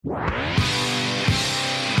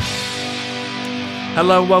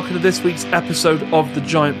Hello, welcome to this week's episode of The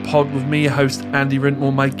Giant Pod with me, your host, Andy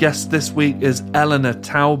Rintmore. My guest this week is ELEANOR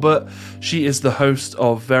Talbot. She is the host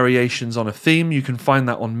of Variations on a Theme. You can find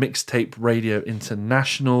that on Mixtape Radio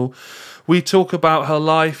International. We talk about her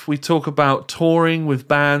life. We talk about touring with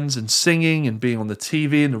bands and singing and being on the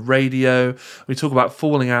TV and the radio. We talk about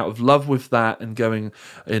falling out of love with that and going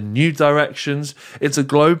in new directions. It's a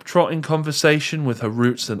globe-trotting conversation with her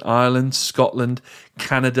roots in Ireland, Scotland,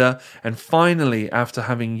 Canada, and finally, after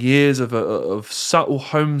having years of subtle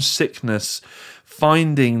homesickness,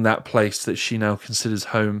 finding that place that she now considers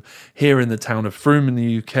home here in the town of Frome in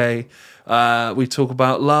the UK. We talk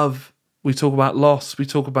about love. We talk about loss. We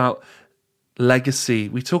talk about legacy.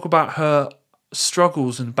 We talk about her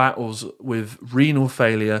struggles and battles with renal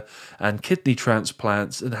failure and kidney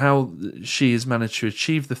transplants and how she has managed to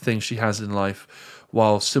achieve the things she has in life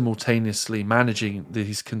while simultaneously managing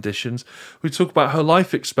these conditions. We talk about her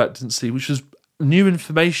life expectancy, which was new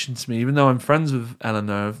information to me, even though I'm friends with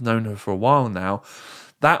ELEANOR. I've known her for a while now.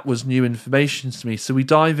 That was new information to me. So we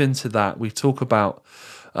dive into that. We talk about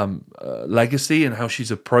legacy and how she's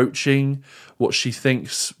approaching what she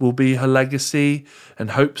thinks will be her legacy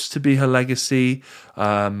and hopes to be her legacy.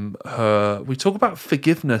 We talk about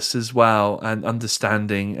forgiveness as well and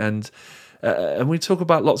understanding, and we talk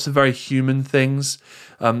about lots of very human things.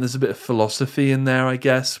 There's a bit of philosophy in there, I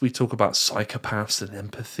guess. We talk about psychopaths and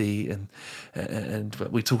empathy, and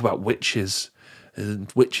we talk about witches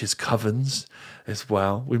and witches' covens as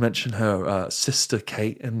well. We mentioned her sister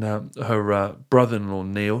Kate and her brother-in-law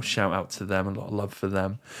Neil. Shout out to them, a lot of love for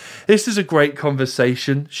them. This is a great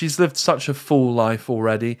conversation. She's lived such a full life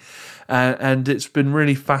already, and it's been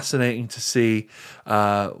really fascinating to see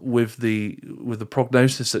with the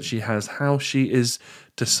prognosis that she has, how she is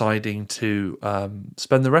deciding to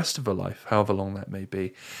spend the rest of her life, however long that may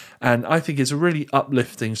be. And I think it's a really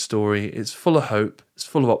uplifting story. It's full of hope. It's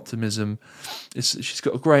full of optimism. She's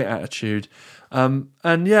got a great attitude.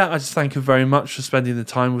 And yeah, I just thank her very much for spending the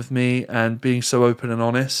time with me and being so open and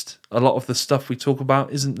honest. A lot of the stuff we talk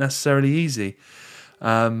about isn't necessarily easy.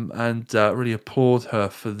 And really applaud her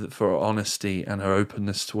for her honesty and her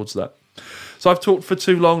openness towards that. So I've talked for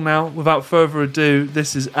too long now. Without further ado,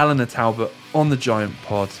 this is ELEANOR Talbot on The Giant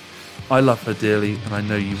Pod. I love her dearly, and I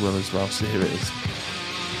know you will as well, so here it is.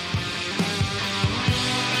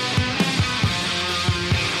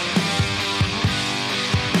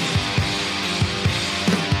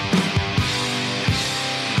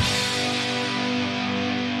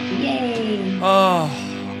 Yay!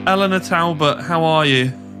 Oh, ELEANOR Talbot, how are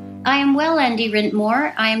you? I am well, Andy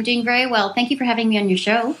Rintmore. I am doing very well. Thank you for having me on your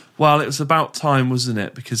show. Well, it was about time, wasn't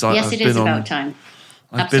it? Because Yes, it is about time.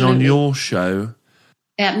 I've been on your show.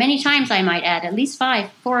 Many times, I might add. At least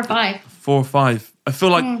 4 or 5. 4 or 5. I feel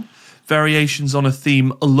like Variations on a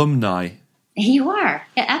Theme alumni. You are.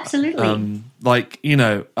 Yeah, absolutely. Like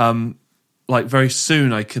very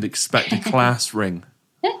soon I could expect a class ring.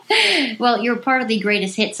 Well, you're part of the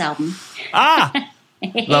Greatest Hits album. Ah!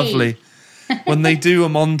 Hey. Lovely. When they do a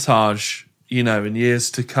montage, in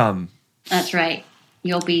years to come. That's right.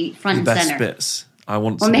 You'll be front and the best center. Bits. I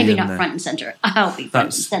want to or maybe be in not there. Front and center. I'll be front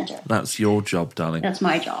and center. That's your job, darling. That's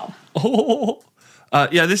my job. Oh,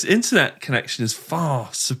 yeah. This internet connection is far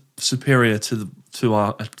superior to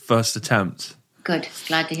our first attempt. Good.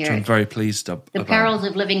 Glad to hear it. I'm very pleased about. The perils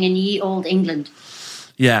of living in ye old England.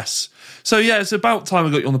 Yes. So, yeah, it's about time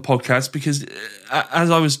I got you on the podcast because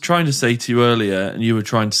as I was trying to say to you earlier and you were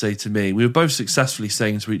trying to say to me, we were both successfully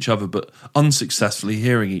saying to each other but unsuccessfully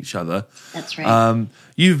hearing each other. That's right.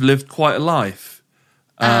 You've lived quite a life.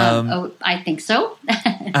 I think so.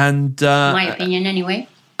 And my opinion, anyway.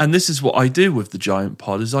 And this is what I do with the Giant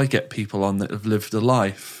Pod is I get people on that have lived a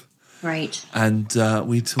life. Right. And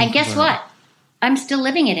we talk And guess what? I'm still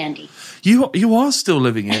living it, Andy. You are still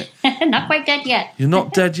living it. Not quite dead yet. You're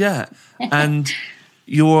not dead yet. And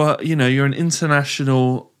you're an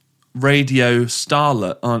international radio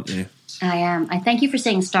starlet, aren't you? I am. I thank you for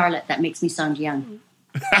saying starlet. That makes me sound young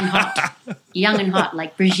and hot. Young and hot,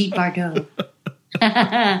 like Brigitte Bardot.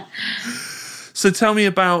 So tell me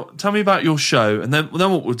about your show, and then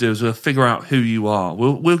what we'll do is we'll figure out who you are.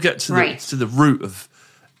 We'll get to the root of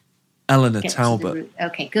ELEANOR Talbot.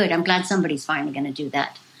 Okay, good. I'm glad somebody's finally going to do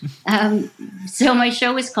that. So my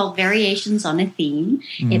show is called Variations on a Theme.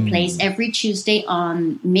 It plays every Tuesday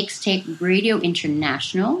on Mixtape Radio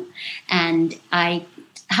International, and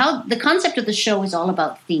the concept of the show is all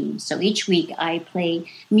about themes. So each week I play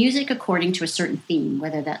music according to a certain theme,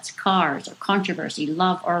 whether that's cars or controversy,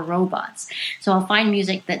 love or robots. So I'll find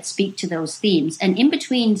music that speak to those themes. And in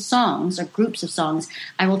between songs or groups of songs,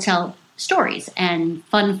 I will tell stories and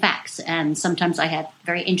fun facts. And sometimes I have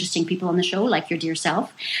very interesting people on the show, like your dear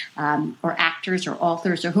self, or actors or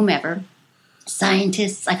authors or whomever,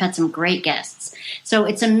 scientists. I've had some great guests. So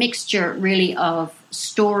it's a mixture really of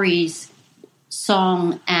stories,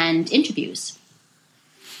 song, and interviews.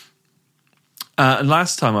 And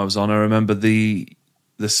last time I was on, I remember the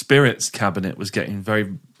spirits cabinet was getting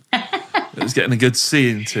it was getting a good see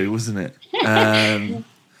into, wasn't it?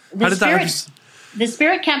 The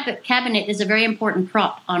spirit cabinet is a very important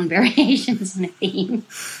prop on Variations on a Theme.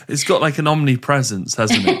 It's got like an omnipresence,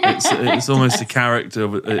 hasn't it? It's almost a character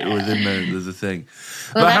within the thing.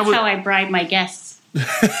 Well, that's how I bribe my guests.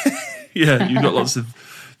 Yeah, you've got lots of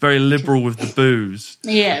very liberal with the booze.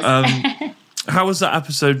 Yes. How was that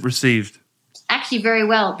episode received? Actually, very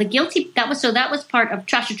well. That was part of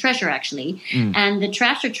Trash or Treasure, actually. And the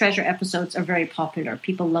Trash or Treasure episodes are very popular.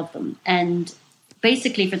 People love them. And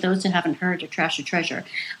basically, for those who haven't heard of Trash or Treasure,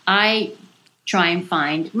 I try and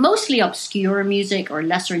find mostly obscure music or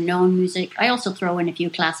lesser known music. I also throw in a few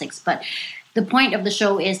classics, but the point of the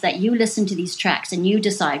show is that you listen to these tracks and you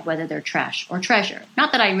decide whether they're trash or treasure.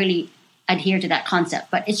 Not that I really adhere to that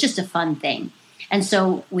concept, but it's just a fun thing. And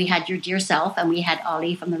so we had your dear self, and we had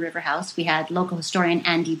Ollie from the River House. We had local historian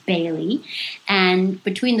Andy Bailey. And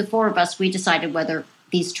between the four of us, we decided whether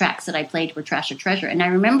these tracks that I played were trash or treasure. And I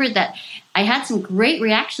remember that I had some great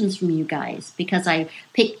reactions from you guys because I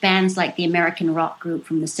picked bands like the American rock group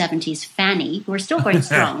from the 70s, Fanny, who are still going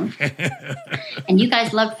strong. And you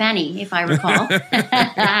guys loved Fanny, if I recall.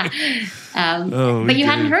 But you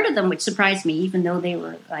hadn't heard of them, which surprised me, even though they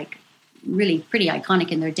were like really pretty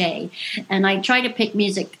iconic in their day. And I try to pick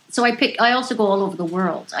music. So I also go all over the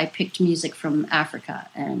world. I picked music from Africa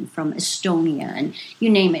and from Estonia and you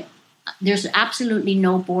name it. There's absolutely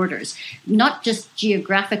no borders, not just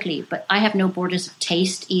geographically, but I have no borders of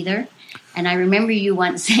taste either. And I remember you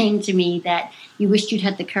once saying to me that you wished you'd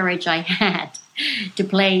had the courage I had to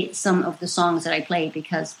play some of the songs that I played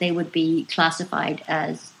because they would be classified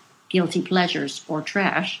as guilty pleasures or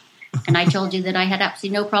trash. And I told you that I had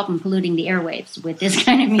absolutely no problem polluting the airwaves with this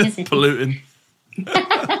kind of music. Polluting.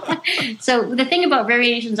 So the thing about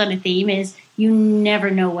Variations on a Theme is you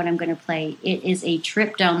never know what I'm going to play. It is a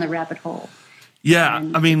trip down the rabbit hole. Yeah,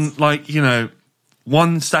 I mean,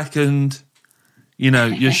 1 second,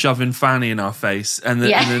 you're shoving Fanny in our face, and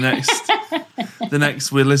the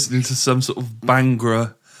next we're listening to some sort of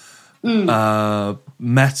Bhangra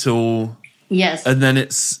metal. Yes, and then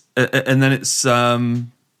it's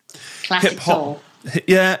classic hip hop. Soul.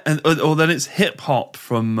 Yeah, or then it's hip hop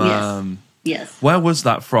from. Yes. Where was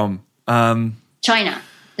that from? China.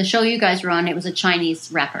 The show you guys were on, it was a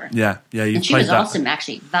Chinese rapper. Yeah. And she was awesome,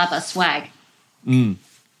 actually. Baba Swag.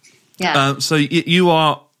 Yeah. So you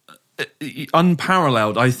are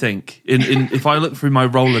unparalleled, I think. In if I look through my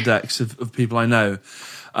Rolodex of people I know,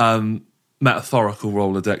 metaphorical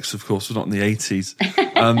Rolodex, of course, we're not in the 80s.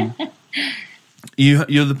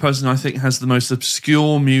 You're the person I think has the most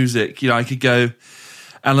obscure music. I could go,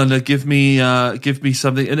 Eleanor, give me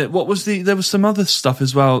something. And there was some other stuff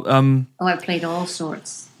as well. I played all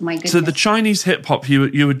sorts. My goodness. So the Chinese hip hop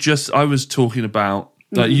I was talking about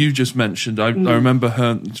that you just mentioned. I remember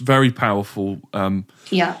her. It's very powerful.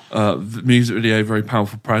 Music video, very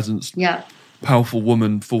powerful presence. Yeah. Powerful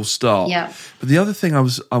woman, full stop. Yeah. But the other thing I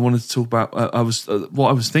wanted to talk about, what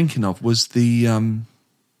I was thinking of was the.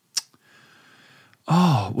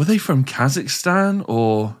 Were they from Kazakhstan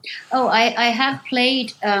or? I have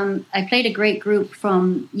played. I played a great group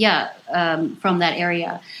from that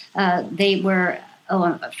area. They were.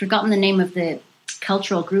 I've forgotten the name of the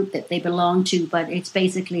cultural group that they belong to, but it's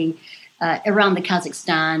basically around the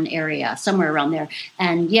Kazakhstan area, somewhere around there.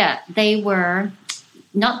 And they were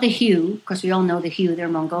not the Hue, because we all know the Hue. They're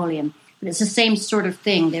Mongolian. But it's the same sort of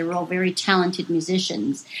thing. They were all very talented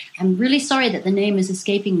musicians. I'm really sorry that the name is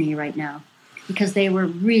escaping me right now. Because they were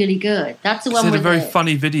really good. That's the one. They had a very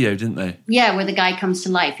funny video, didn't they? Yeah, where the guy comes to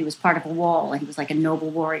life. He was part of a wall, and he was like a noble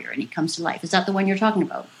warrior, and he comes to life. Is that the one you're talking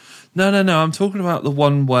about? No. I'm talking about the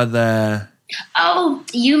one where they're. Oh,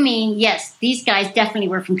 you mean yes? These guys definitely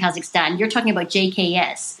were from Kazakhstan. You're talking about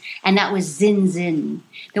JKS, and that was Zin Zin,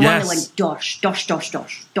 the one that went dosh dosh dosh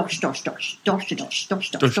dosh dosh dosh dosh dosh dosh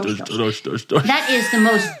dosh dosh dosh dosh. That is the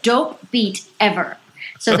most dope beat ever.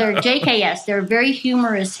 So they're JKS. They're a very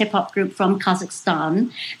humorous hip-hop group from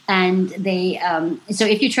Kazakhstan. And they, so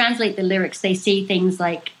if you translate the lyrics, they say things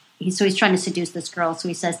like, he's trying to seduce this girl. So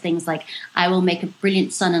he says things like, I will make a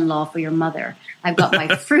brilliant son-in-law for your mother. I've got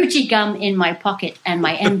my fruity gum in my pocket and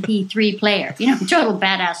my MP3 player. Total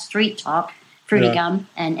badass street talk, fruity gum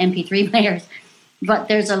and MP3 players. But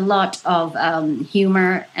there's a lot of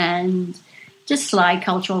humor and just sly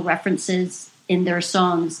cultural references in their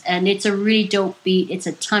songs. And it's a really dope beat. It's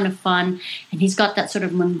a ton of fun. And he's got that sort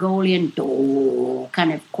of Mongolian do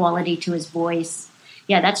kind of quality to his voice.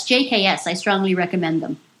 Yeah, that's JKS. I strongly recommend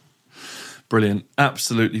them. Brilliant.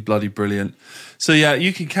 Absolutely bloody brilliant. So, yeah,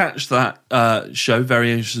 you can catch that show,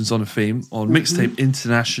 Variations on a Theme, on Mixtape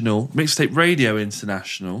International, Mixtape Radio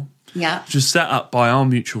International. Yeah. Which was set up by our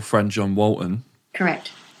mutual friend, John Walton.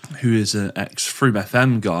 Correct. Who is an ex-Froom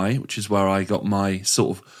FM guy, which is where I got my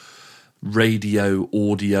sort of radio,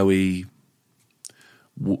 audio-y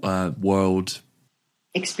world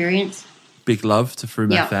experience. Big love to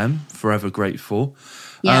Froom FM. Forever grateful.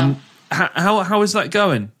 Yeah. How is that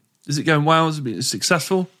going? Is it going well? Is it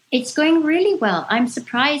successful? It's going really well. I'm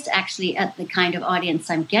surprised actually at the kind of audience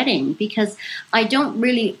I'm getting, because I don't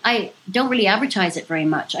really advertise it very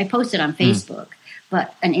much. I post it on Facebook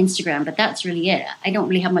and Instagram, but that's really it. I don't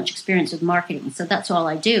really have much experience with marketing, so that's all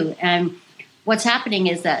I do. And what's happening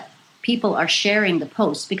is that people are sharing the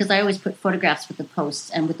posts, because I always put photographs with the posts,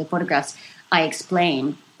 and with the photographs I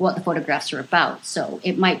explain what the photographs are about. So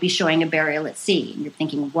it might be showing a burial at sea, and you're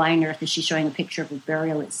thinking, why on earth is she showing a picture of a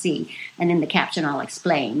burial at sea? And in the caption I'll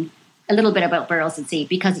explain a little bit about burials at sea,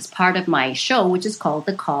 because it's part of my show, which is called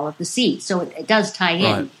The Call of the Sea. So it does tie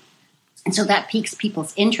in. And so that piques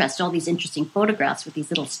people's interest, all these interesting photographs with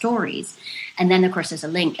these little stories. And then, of course, there's a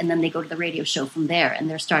link, and then they go to the radio show from there, and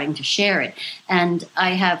they're starting to share it. And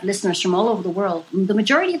I have listeners from all over the world. The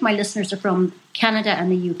majority of my listeners are from Canada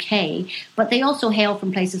and the UK, but they also hail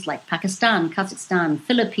from places like Pakistan, Kazakhstan,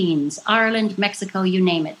 Philippines, Ireland, Mexico, you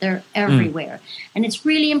name it. They're everywhere. And it's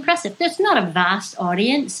really impressive. There's not a vast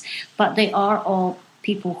audience, but they are all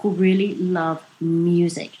people who really love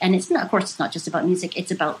music. And it's not, of course, it's not just about music. It's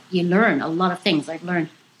about, you learn a lot of things. I've learned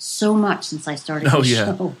so much since I started this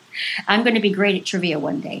show. I'm going to be great at trivia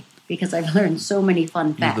one day, because I've learned so many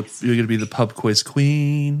fun facts. You're going to be the pub quiz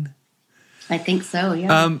queen. I think so,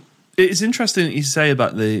 yeah. It's interesting that you say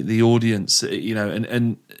about the audience, you know,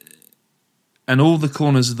 and all the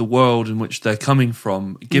corners of the world in which they're coming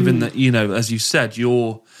from, given that, you know, as you said,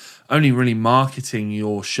 you're only really marketing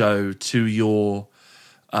your show to your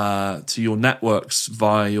networks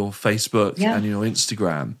via your Facebook and your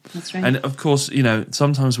Instagram. That's right. And of course, you know,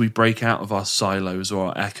 sometimes we break out of our silos or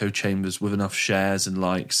our echo chambers with enough shares and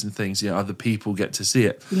likes and things. You know, other people get to see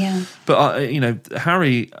it. Yeah. But you know,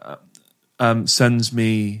 Harry sends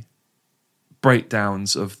me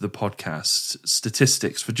breakdowns of the podcast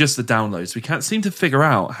statistics for just the downloads. We can't seem to figure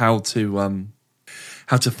out how to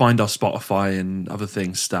find our Spotify and other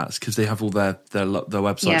things stats, because they have all their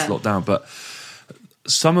websites locked down. But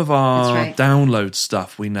some of our download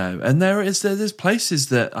stuff we know, and there's places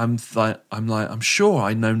that I'm sure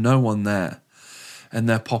I know no one there, and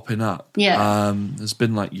they're popping up. Yeah. There's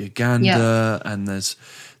been like Uganda, and there's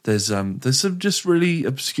some just really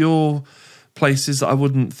obscure places that I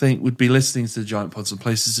wouldn't think would be listening to the Giant Pod, some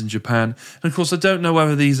places in Japan. And of course, I don't know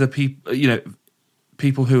whether these are people, you know,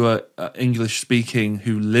 people who are English speaking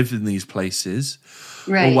who live in these places,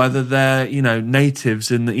 or whether they're, you know,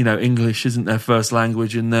 natives and, you know, English isn't their first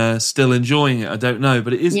language and they're still enjoying it. I don't know,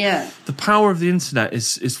 but it is the power of the internet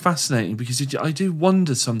is fascinating, because I do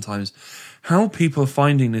wonder sometimes how people are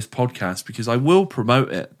finding this podcast, because I will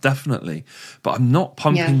promote it definitely, but I'm not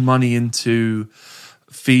pumping money into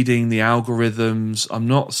feeding the algorithms.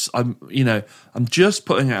 I'm just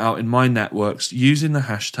putting it out in my networks using the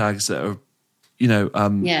hashtags that are, you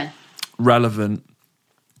know, relevant,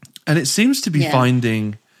 and it seems to be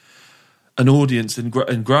finding an audience and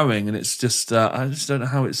growing. And it's just, I just don't know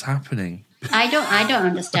how it's happening. I don't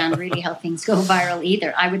understand really how things go viral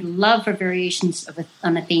either. I would love for Variations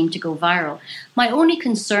on a Theme to go viral. My only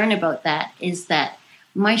concern about that is that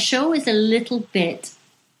my show is a little bit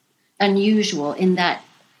unusual in that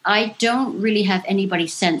I don't really have anybody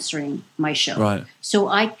censoring my show. Right. So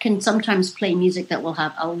I can sometimes play music that will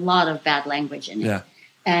have a lot of bad language in it. Yeah.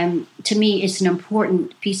 To me, it's an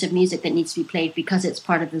important piece of music that needs to be played because it's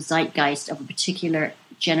part of the zeitgeist of a particular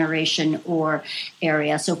generation or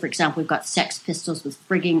area. So, for example, we've got Sex Pistols with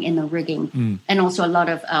Frigging in the Rigging. And also a lot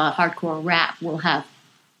of hardcore rap will have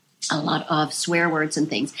a lot of swear words and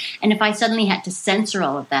things. And if I suddenly had to censor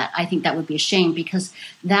all of that, I think that would be a shame, because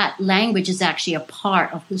that language is actually a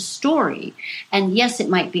part of the story. And yes, it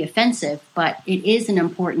might be offensive, but it is an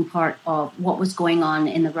important part of what was going on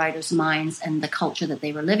in the writers' minds and the culture that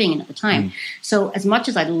they were living in at the time. So as much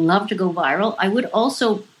as I'd love to go viral, I would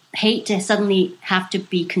also hate to suddenly have to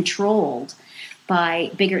be controlled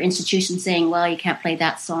by bigger institutions saying, well, you can't play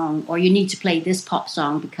that song, or you need to play this pop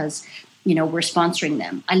song because, you know, we're sponsoring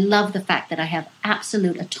them. I love the fact that I have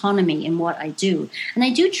absolute autonomy in what I do. And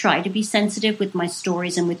I do try to be sensitive with my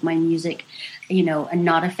stories and with my music and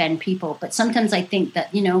not offend people. But sometimes I think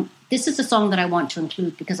that, this is a song that I want to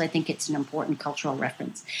include because I think it's an important cultural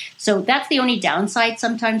reference. So that's the only downside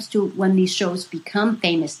sometimes to when these shows become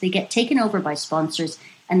famous. They get taken over by sponsors,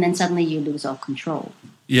 and then suddenly you lose all control.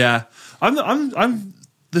 Yeah, I'm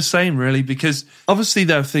the same, really, because obviously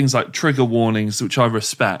there are things like trigger warnings, which I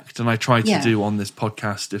respect, and I try to do on this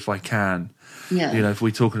podcast if I can. Yeah. If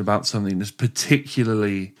we're talking about something that's a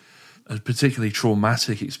particularly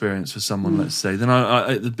traumatic experience for someone, let's say, then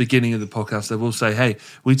I at the beginning of the podcast, I will say, hey,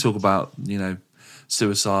 we talk about,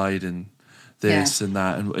 suicide and this and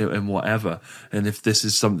that and whatever. And if this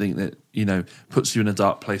is something that, puts you in a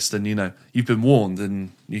dark place, then, you've been warned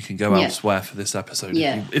and you can go elsewhere for this episode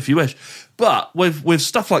if you wish. But with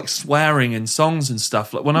stuff like swearing in songs and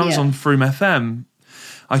stuff, like when I was on Froome FM,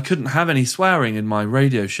 I couldn't have any swearing in my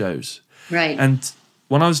radio shows. Right. And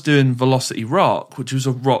when I was doing Velocity Rock, which was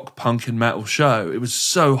a rock, punk and metal show, it was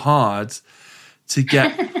so hard to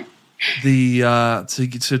get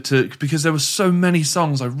because there were so many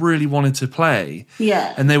songs I really wanted to play.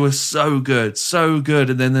 Yeah. And they were so good.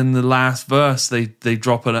 And then in the last verse they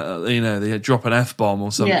drop an F-bomb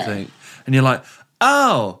or something. Yeah. And you're like,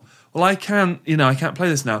 oh, well I can't play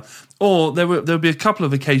this now. Or there would be a couple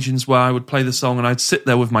of occasions where I would play the song and I'd sit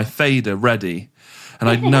there with my fader ready. And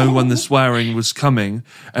I'd know when the swearing was coming,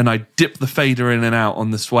 and I'd dip the fader in and out on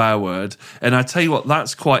the swear word. And I tell you what,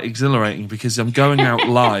 that's quite exhilarating because I'm going out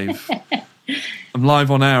live. I'm live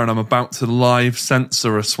on air, and I'm about to live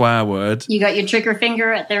censor a swear word. You got your trigger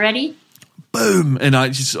finger at the ready? Boom! And I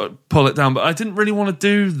just pull it down. But I didn't really want to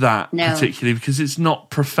do that particularly because it's not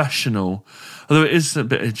professional. Although it is a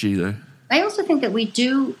bit edgy, though. I also think that we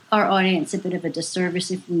do our audience a bit of a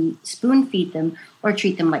disservice if we spoon feed them or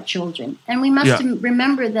treat them like children. And we must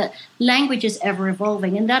remember that language is ever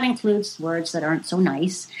evolving, and that includes words that aren't so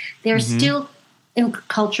nice. They're still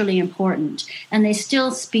culturally important, and they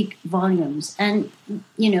still speak volumes. And,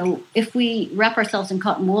 if we wrap ourselves in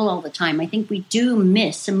cotton wool all the time, I think we do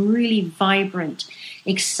miss some really vibrant,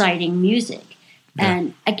 exciting music. Yeah.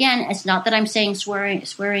 And again, it's not that I'm saying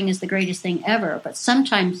swearing is the greatest thing ever, but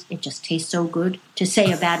sometimes it just tastes so good to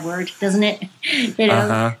say a bad word, doesn't it?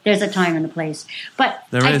 There's a time and a place. But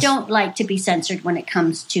I don't like to be censored when it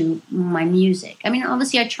comes to my music. I mean,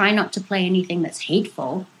 obviously I try not to play anything that's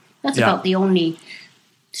hateful. That's about the only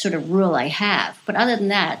sort of rule I have. But other than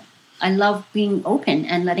that, I love being open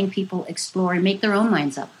and letting people explore and make their own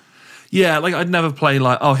minds up. Yeah, like I'd never play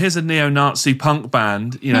like, oh, here's a neo-Nazi punk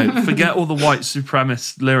band. Forget all the white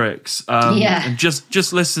supremacist lyrics and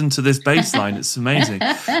just listen to this bass line. It's amazing.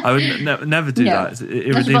 I would never do that. It's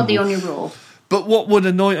irredeemable. That's about the only rule. But what would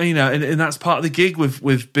annoy and that's part of the gig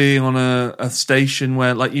with being on a station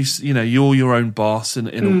where like you're your own boss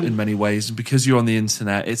in many ways, and because you're on the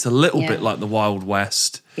internet, it's a little bit like the Wild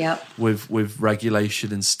West with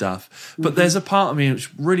regulation and stuff. But there's a part of me which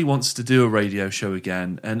really wants to do a radio show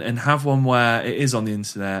again and have one where it is on the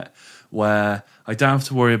internet where I don't have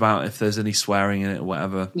to worry about if there's any swearing in it or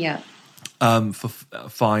whatever. Yeah. For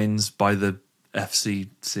fines by the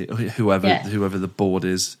FCC, whoever the board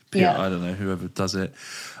is, I don't know, whoever does it,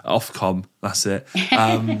 Ofcom, that's it.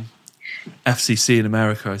 FCC in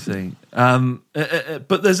America, I think.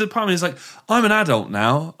 But there's a part of me that's like, I'm an adult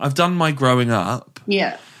now. I've done my growing up.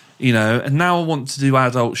 Yeah. And now I want to do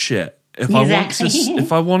adult shit. If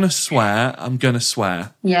I want to swear, I'm going to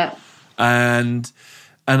swear. Yeah. And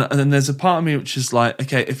then there's a part of me which is like,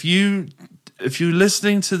 okay, if you're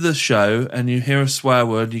listening to the show and you hear a swear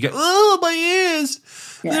word, you go, oh, my ears,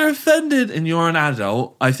 they're offended, and you're an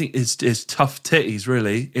adult, I think it's tough titties,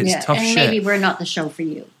 really. It's tough shit. And maybe we're not the show for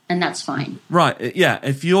you, and that's fine. Right, yeah.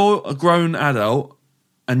 If you're a grown adult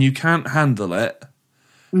and you can't handle it,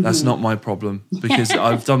 that's not my problem, because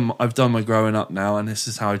I've done my growing up now, and this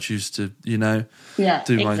is how I choose to, do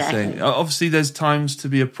my thing. Obviously, there's times to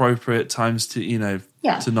be appropriate, times to,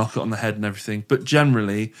 to knock it on the head and everything, but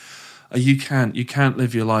generally... You can't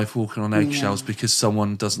live your life walking on eggshells because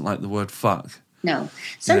someone doesn't like the word fuck. No.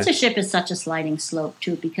 Censorship is such a sliding slope,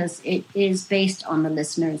 too, because it is based on the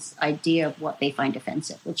listener's idea of what they find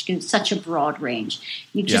offensive, which gives such a broad range.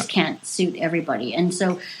 You just can't suit everybody. And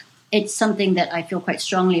so it's something that I feel quite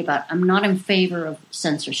strongly about. I'm not in favor of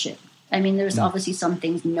censorship. I mean, there's obviously some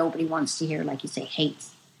things nobody wants to hear, like you say, hate,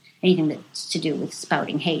 anything that's to do with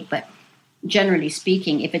spouting hate, but... generally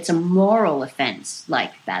speaking, if it's a moral offense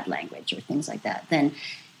like bad language or things like that, then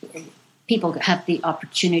people have the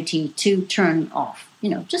opportunity to turn off.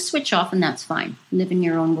 Just switch off and that's fine. Live in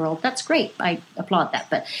your own world. That's great. I applaud that.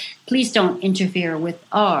 But please don't interfere with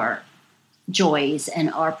our joys and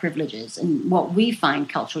our privileges and what we find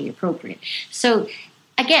culturally appropriate. So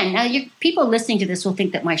again, now people listening to this will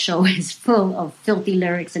think that my show is full of filthy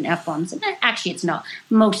lyrics and F-bombs. And actually, it's not.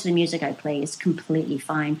 Most of the music I play is completely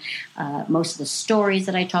fine. Most of the stories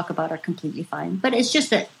that I talk about are completely fine. But it's just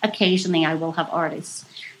that occasionally I will have artists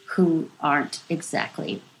who aren't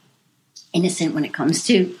exactly innocent when it comes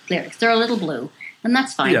to lyrics. They're a little blue, and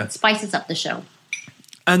that's fine. Yeah. It spices up the show.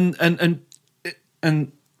 And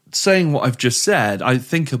saying what I've just said, I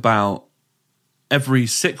think about every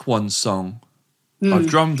Sick Ones song I've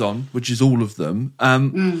drummed on, which is all of them.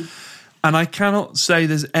 And I cannot say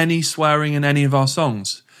there's any swearing in any of our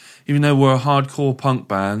songs. Even though we're a hardcore punk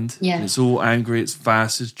band, and it's all angry, it's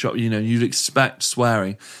fast, it's you'd expect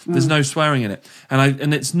swearing. There's no swearing in it,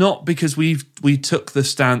 and it's not because we took the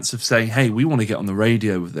stance of saying, "Hey, we want to get on the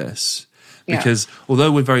radio with this," because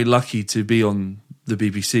although we're very lucky to be on the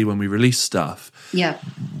BBC when we release stuff,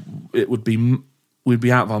 we'd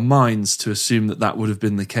be out of our minds to assume that would have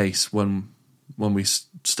been the case when we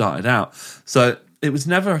started out. So it was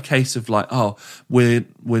never a case of like, oh, we're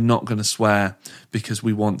not going to swear because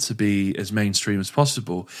we want to be as mainstream as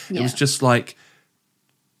possible. It was just like,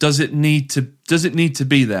 does it need to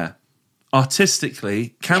be there?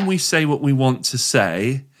 Artistically, can we say what we want to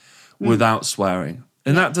say without swearing?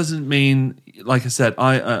 And that doesn't mean, like I said,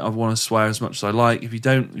 I want to swear as much as I like. If you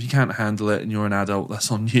can't handle it and you're an adult,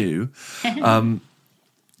 that's on you.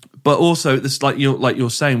 But also, this like you're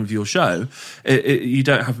saying with your show, you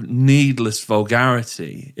don't have needless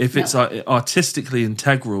vulgarity. If it's artistically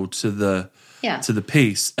integral to the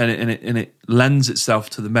piece and it lends itself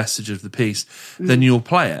to the message of the piece, then you'll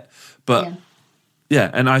play it. But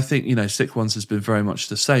and I think Sick Ones has been very much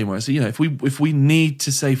the same. Whereas if we need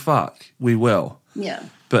to say fuck, we will. Yeah.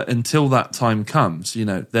 But until that time comes,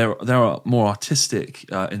 there are more artistic,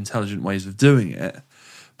 intelligent ways of doing it.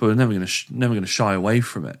 But we're never going to shy away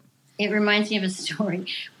from it. It reminds me of a story.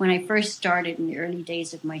 When I first started in the early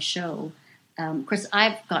days of my show, of course,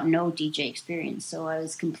 I've got no DJ experience, so I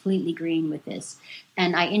was completely green with this.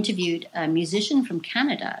 And I interviewed a musician from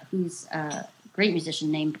Canada who's a great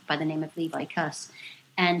musician named by the name of Levi Cuss.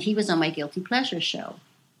 And he was on my Guilty Pleasure show.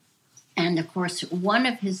 And, of course, one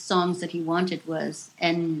of his songs that he wanted was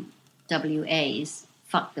NWA's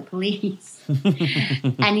Fuck the Police.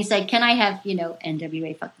 And he said, can I have,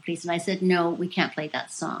 NWA Fuck the Police? And I said, no, we can't play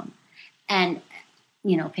that song. And,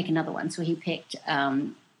 pick another one. So he picked,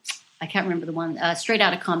 I can't remember the one, Straight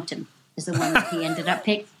Outta Compton is the one that he ended up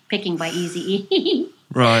picking by Eazy-E.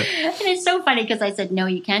 Right. And it's so funny because I said, no,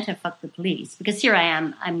 you can't have Fuck the Police. Because here I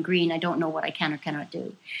am, I'm green, I don't know what I can or cannot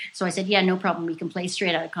do. So I said, yeah, no problem, we can play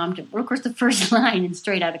Straight Outta Compton. Well, of course, the first line in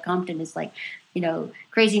Straight Outta Compton is like,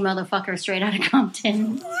 crazy motherfucker straight out of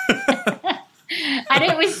Compton. And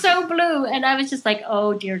it was so blue. And I was just like,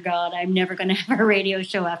 oh, dear God, I'm never going to have a radio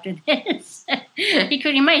show after this.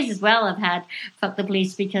 He might as well have had Fuck the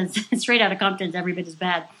Police because Straight Outta Compton's every bit as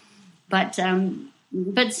bad. But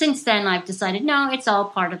since then, I've decided, no, it's all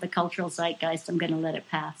part of the cultural zeitgeist. I'm going to let it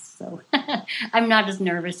pass. So I'm not as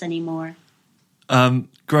nervous anymore.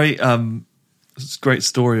 Great. It's a great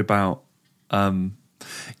story about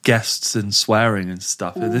guests and swearing and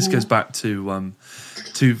stuff. This goes back to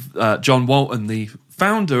John Walton, the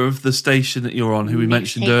founder of the station that you're on, who we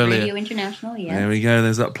mentioned earlier. Radio International, yeah. There we go.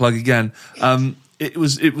 There's that plug again. It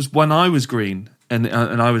was when I was green and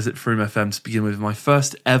I was at Froome FM to begin with. My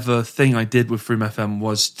first ever thing I did with Froome FM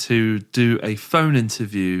was to do a phone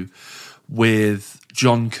interview with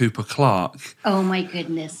John Cooper Clarke. Oh my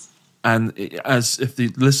goodness. And as if the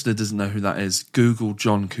listener doesn't know who that is, Google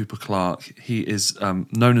John Cooper Clarke. He is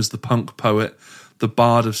known as the punk poet, the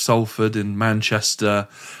Bard of Salford in Manchester.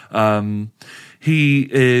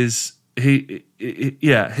 His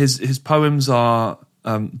poems are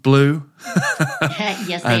blue,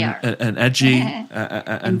 yes, they are, and edgy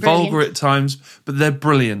and vulgar at times, but they're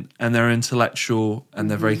brilliant and they're intellectual and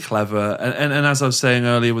they're very clever. And as I was saying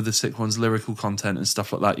earlier with the Sick Ones, lyrical content and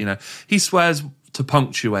stuff like that. He swears to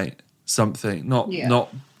punctuate something, not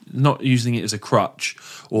using it as a crutch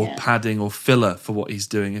or padding or filler for what he's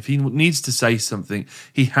doing. If he needs to say something,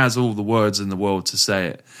 he has all the words in the world to say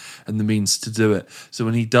it and the means to do it. So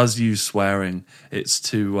when he does use swearing, it's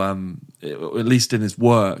to, at least in his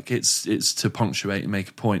work, it's to punctuate and make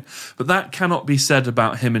a point. But that cannot be said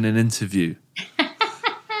about him in an interview.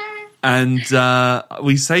 And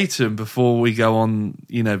we say to him before we go on,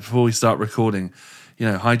 before we start recording,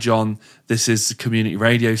 hi, John, this is a community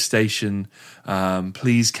radio station.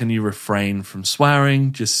 Please, can you refrain from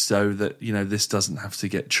swearing just so that, this doesn't have to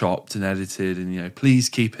get chopped and edited and, please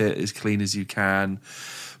keep it as clean as you can.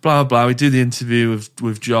 Blah, blah. We do the interview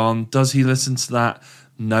with John. Does he listen to that?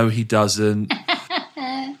 No, he doesn't.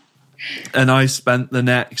 And I spent the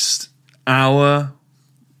next hour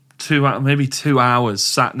maybe 2 hours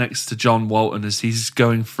sat next to John Walton as he's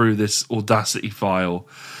going through this Audacity file,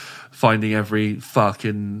 finding every fuck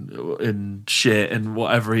in shit and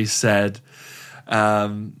whatever he said,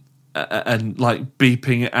 and like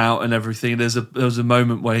beeping it out and everything. There was a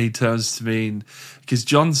moment where he turns to me, because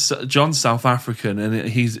John's South African,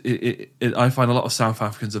 and I find a lot of South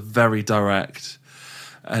Africans are very direct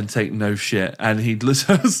and take no shit. And he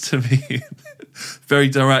turns to me very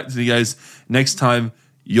direct, and he goes, "Next time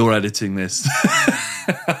you're editing this."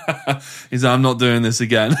 He's like, "I'm not doing this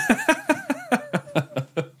again."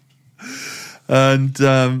 And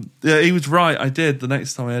yeah, he was right. I did the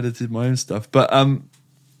next time I edited my own stuff, but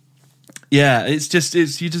yeah,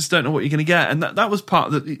 it's you just don't know what you're going to get, and that was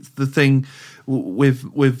part of the thing with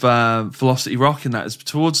Velocity Rock, and that is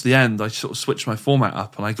towards the end I sort of switched my format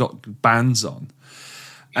up and I got bands on,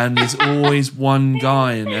 and there's always one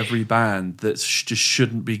guy in every band that just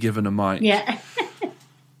shouldn't be given a mic. Yeah.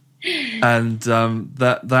 And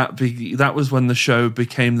that was when the show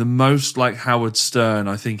became the most like Howard Stern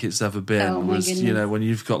I think it's ever been. Oh, my goodness. You know, when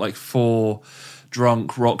you've got like 4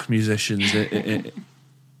 drunk rock musicians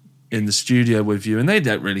in the studio with you, and they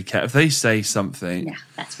don't really care if they say something. Yeah,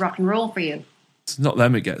 that's rock and roll for you. It's not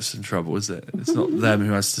them who gets in trouble, is it? It's not them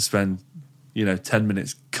who has to spend 10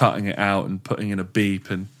 minutes cutting it out and putting in a beep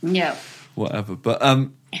and whatever. But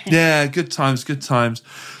yeah, good times.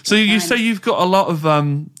 So you say you've got a lot of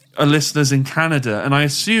listeners in Canada, and I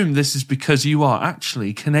assume this is because you are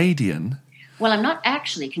actually Canadian. Well, I'm not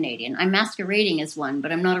actually Canadian. I'm masquerading as one,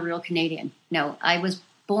 but I'm not a real Canadian. No, I was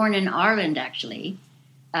born in Ireland, actually,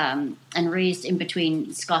 and raised in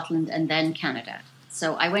between Scotland and then Canada.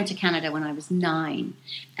 So I went to Canada when I was 9,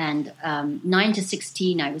 and 9 to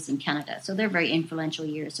 16 I was in Canada. So they're very influential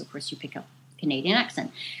years. Of course, you pick up Canadian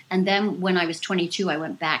accent. And then when I was 22, I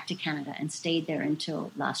went back to Canada and stayed there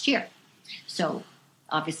until last year. So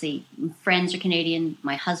obviously, friends are Canadian.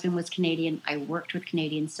 My husband was Canadian. I worked with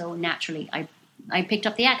Canadians. So naturally, I picked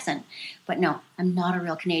up the accent. But no, I'm not a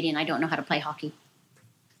real Canadian. I don't know how to play hockey.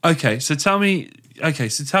 Okay, so tell me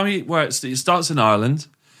where it starts in Ireland.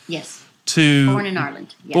 Yes. Born in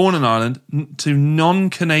Ireland. Yes. Born in Ireland to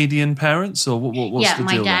non-Canadian parents, or what's the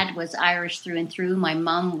deal? My dad was Irish through and through. My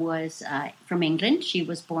mum was from England. She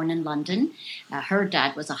was born in London. Her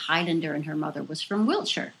dad was a Highlander, and her mother was from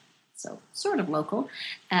Wiltshire, so sort of local.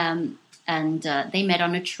 And they met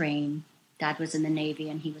on a train. Dad was in the Navy,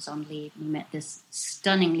 and he was on leave. And he met this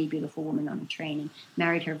stunningly beautiful woman on a train and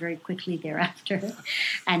married her very quickly thereafter.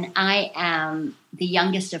 And I am the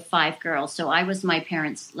youngest of 5 girls, so I was my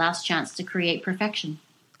parents' last chance to create perfection.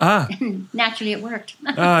 Naturally, it worked.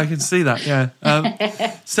 I can see that, yeah.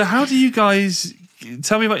 So how do you guys...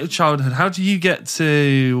 Tell me about your childhood. How do you get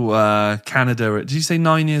to Canada? Did you say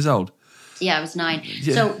 9 years old? Yeah, I was 9.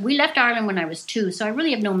 Yeah. So we left Ireland when I was 2, so I really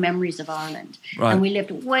have no memories of Ireland. Right. And we lived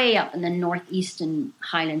way up in the northeastern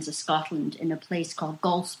highlands of Scotland in a place called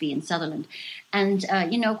Golspie in Sutherland. And,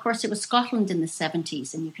 of course, it was Scotland in the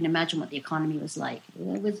 70s, and you can imagine what the economy was like.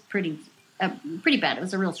 It was pretty bad. It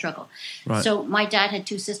was a real struggle. Right. So my dad had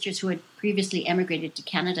 2 sisters who had previously emigrated to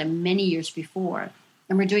Canada many years before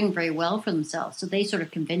and were doing very well for themselves. So they sort of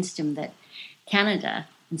convinced him that Canada,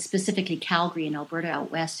 and specifically Calgary in Alberta out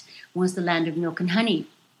west, was the land of milk and honey.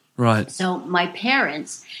 Right. So my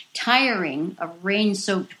parents, tiring of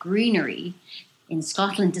rain-soaked greenery in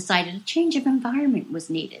Scotland, decided a change of environment was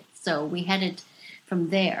needed. So we headed from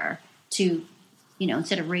there to,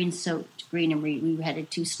 instead of rain-soaked greenery, we headed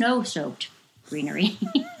to snow-soaked greenery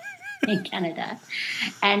in Canada.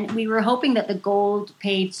 And we were hoping that the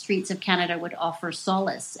gold-paved streets of Canada would offer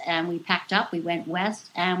solace. And we packed up, we went west,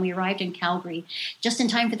 and we arrived in Calgary just in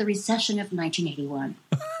time for the recession of 1981.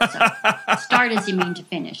 So start as you mean to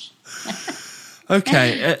finish.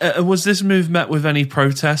 Okay. Was this move met with any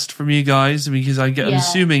protest from you guys? Because I'm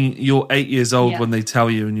assuming you're 8 years old when they tell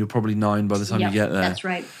you, and you're probably 9 by the time you get there. That's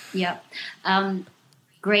right. Yeah.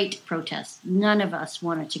 Great protest. None of us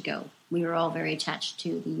wanted to go. We were all very attached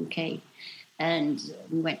to the UK, and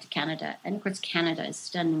we went to Canada. And of course, Canada is a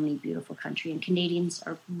stunningly beautiful country, and Canadians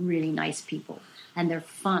are really nice people, and they're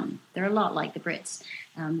fun. They're a lot like the Brits.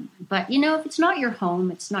 But, if it's not your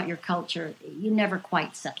home, it's not your culture, you never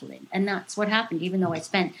quite settle in. And that's what happened. Even though I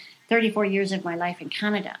spent 34 years of my life in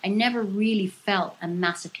Canada, I never really felt a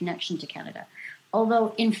massive connection to Canada.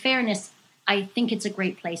 Although, in fairness, I think it's a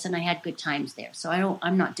great place, and I had good times there. So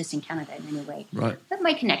I'm not dissing Canada in any way. Right. But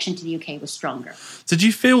my connection to the UK was stronger. Did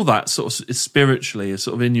you feel that sort of spiritually,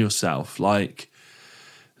 sort of in yourself? Like,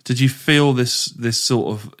 did you feel this sort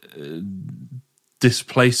of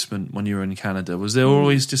displacement when you were in Canada? Was there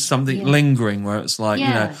always just something lingering where it's like,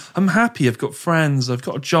 I'm happy, I've got friends, I've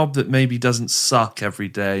got a job that maybe doesn't suck every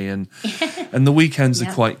day, and the weekends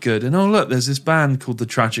are quite good, and look, there's this band called the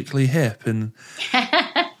Tragically Hip, and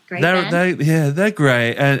they're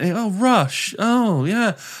great, and Rush, Neil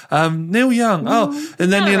Young,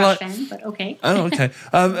 and then you're like, fan, but okay,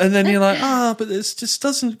 and then you're like, but this just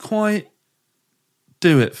doesn't quite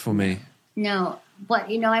do it for me. No.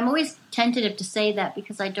 But, I'm always tentative to say that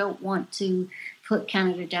because I don't want to put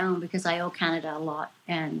Canada down, because I owe Canada a lot.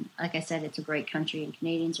 And like I said, it's a great country and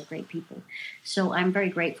Canadians are great people. So I'm very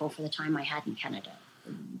grateful for the time I had in Canada.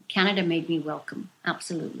 Canada made me welcome,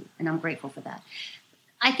 absolutely. And I'm grateful for that.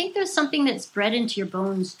 I think there's something that's bred into your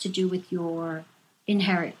bones to do with your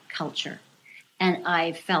inherent culture. And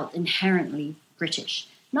I felt inherently British.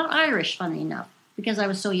 Not Irish, funnily enough, because I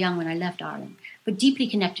was so young when I left Ireland, but deeply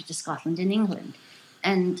connected to Scotland and England.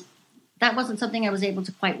 And that wasn't something I was able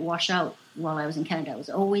to quite wash out while I was in Canada. I was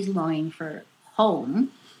always longing for home.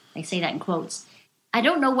 I say that in quotes. I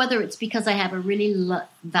don't know whether it's because I have a really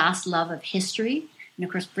vast love of history. And,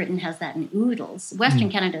 of course, Britain has that in oodles. Western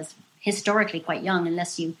Canada is historically quite young,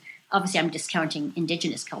 unless you... Obviously, I'm discounting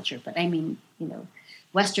Indigenous culture, but I mean,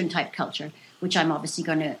 Western-type culture, which I'm obviously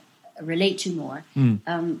going to relate to more.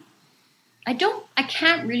 I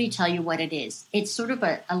can't really tell you what it is. It's sort of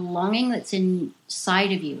a longing that's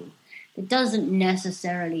inside of you that doesn't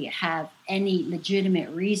necessarily have any legitimate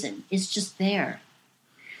reason. It's just there.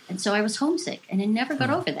 And so I was homesick, and I never got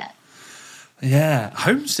over that. Yeah,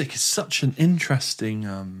 homesick is such an interesting...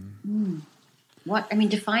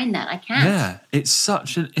 define that. I can't. Yeah, it's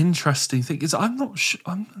such an interesting thing. Because I'm not sure...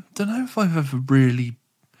 I don't know if I've ever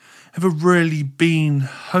really been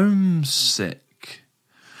homesick.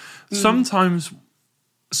 Sometimes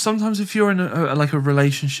if you're in a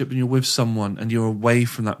relationship and you're with someone and you're away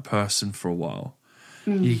from that person for a while,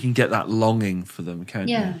 you can get that longing for them, can't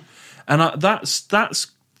you? And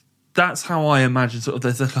that's how I imagine sort of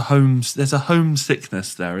there's a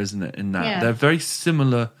homesickness there, isn't it? In that they're very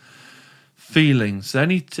similar feelings.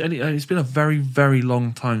 It's been a very, very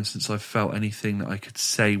long time since I've felt anything that I could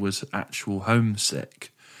say was actual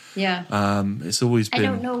homesick. Yeah. It's always been. I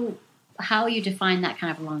don't know how you define that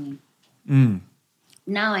kind of longing.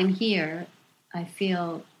 Now I'm here, I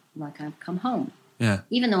feel like I've come home. Yeah.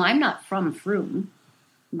 Even though I'm not from Frome,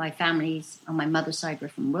 my family's on my mother's side were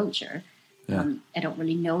from Wiltshire. I don't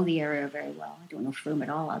really know the area very well. I don't know Frome at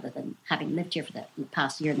all, other than having lived here for the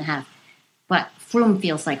past year and a half. But Frome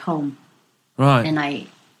feels like home, right? And I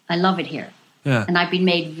love it here. Yeah. And I've been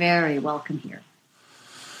made very welcome here.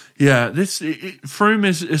 Yeah, Frome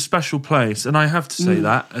is a special place, and I have to say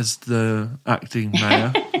that as the acting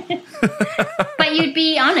mayor. But you'd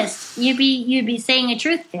be honest. You'd be saying a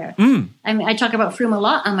truth there. I mean, I talk about Frome a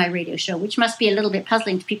lot on my radio show, which must be a little bit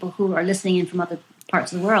puzzling to people who are listening in from other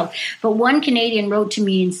parts of the world. But one Canadian wrote to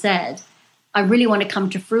me and said, I really want to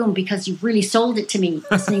come to Frome because you've really sold it to me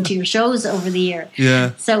listening to your shows over the year.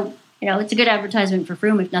 Yeah. So, it's a good advertisement for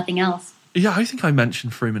Frome, if nothing else. Yeah, I think I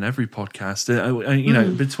mentioned Frome in every podcast.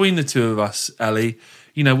 Between the two of us, Ellie,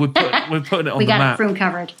 we're putting it on the map. We got Frome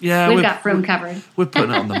covered. Yeah, we've got Frome covered. We're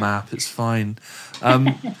putting it on the map. It's fine.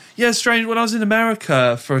 Strange. When I was in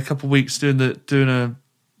America for a couple of weeks doing a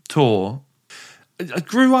tour, I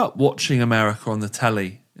grew up watching America on the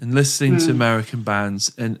telly and listening to American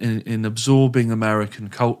bands and absorbing American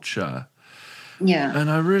culture. Yeah, and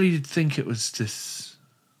I really did think it was just.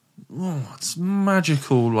 Oh, it's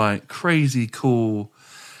magical, like crazy cool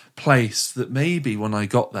place that maybe when I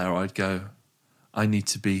got there I'd go, I need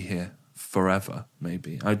to be here forever.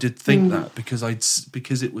 Maybe I did think that because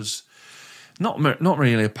it was not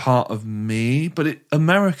really a part of me, but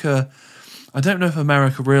America. I don't know if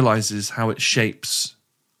America realizes how it shapes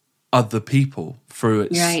other people through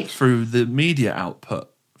the media output.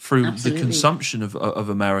 Through Absolutely. The consumption of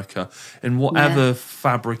America in whatever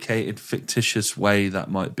fabricated, fictitious way that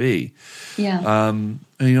might be. Yeah.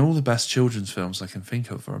 All the best children's films I can think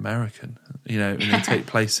of are American, and they take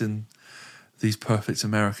place in these perfect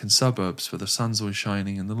American suburbs where the sun's always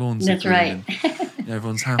shining and the lawns are green. That's right. And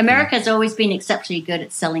everyone's happy. America's always been exceptionally good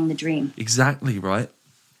at selling the dream. Exactly, right?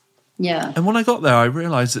 Yeah. And when I got there, I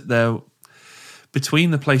realised that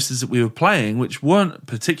between the places that we were playing, which weren't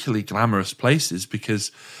particularly glamorous places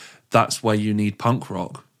because that's where you need punk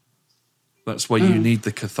rock. That's where you need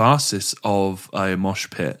the catharsis of a mosh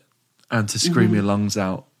pit and to scream your lungs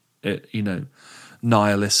out,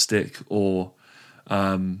 nihilistic or,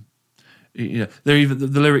 they're either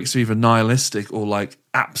the lyrics are either nihilistic or like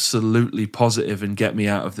absolutely positive and get me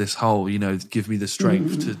out of this hole, give me the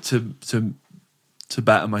strength to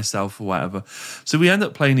better myself or whatever. So we end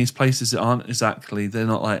up playing these places that aren't exactly, they're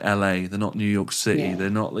not like LA, they're not New York City, they're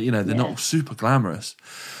not, they're not super glamorous.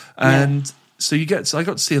 And so I got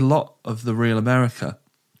to see a lot of the real America.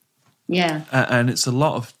 Yeah. And it's a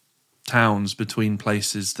lot of towns between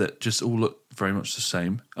places that just all look very much the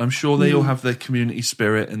same. I'm sure they all have their community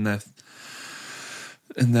spirit and their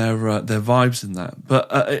vibes in that.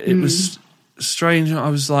 But it was strange. I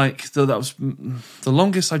was like, that was the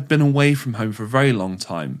longest I'd been away from home for a very long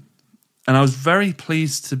time. And I was very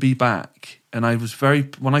pleased to be back. And I was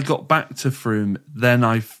when I got back to Frome, then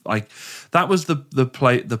that was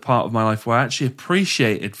the part of my life where I actually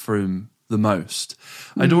appreciated Frome the most.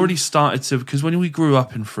 I'd already started to, because when we grew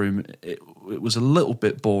up in Frome, it was a little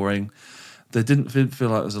bit boring. There didn't feel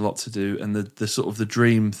like there was a lot to do, and the sort of the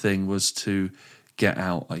dream thing was to get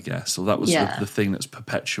out, I guess. So that was the thing that's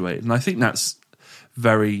perpetuated, and I think that's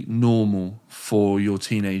very normal for your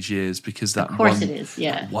teenage years, because that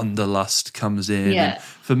wanderlust comes in. Yeah. And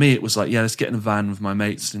for me, it was like, let's get in a van with my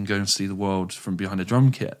mates and go and see the world from behind a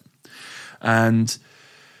drum kit, and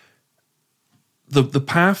the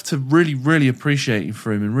path to really, really appreciating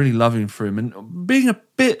Frome and really loving Frome and being a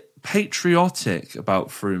bit patriotic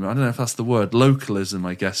about Frome. I don't know if that's the word. Localism,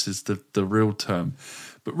 I guess, is the real term.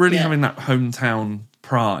 But really having that hometown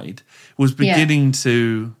pride was beginning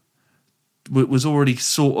to... was already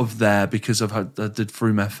sort of there because I did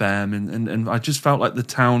Frome FM, and I just felt like the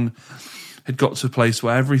town had got to a place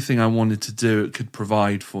where everything I wanted to do, it could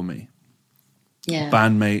provide for me. Yeah.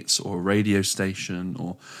 Bandmates or a radio station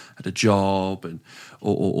or had a job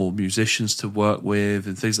or musicians to work with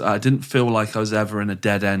and things like that. I didn't feel like I was ever in a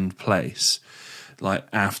dead end place, like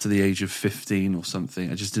after the age of 15 or something.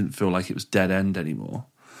 I just didn't feel like it was dead end anymore.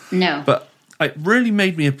 No. But it really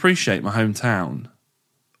made me appreciate my hometown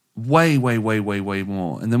way, way, way, way, way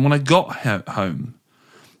more. And then when I got home,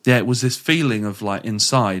 it was this feeling of like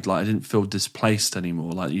inside, like I didn't feel displaced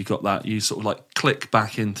anymore. Like you got that, you sort of like click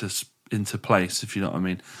back into place, if you know what I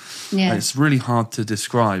mean. Yeah. And it's really hard to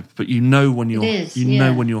describe, but you know when you're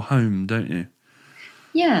know when you're home, don't you?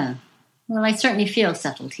 Yeah. Well, I certainly feel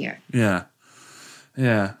settled here. Yeah.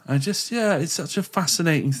 Yeah. It's such a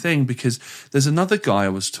fascinating thing, because there's another guy I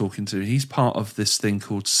was talking to. He's part of this thing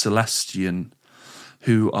called Celestian,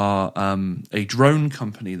 who are a drone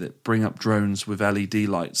company that bring up drones with LED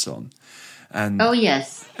lights on. And oh,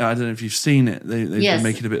 yes. I don't know if you've seen it. They've been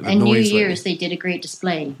making a bit of a noise. New Year's, they did a great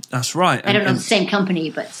display. That's right. I don't know the same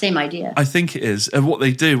company, but same idea. I think it is. And what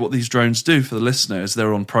these drones do for the listener is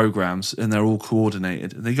they're on programs and they're all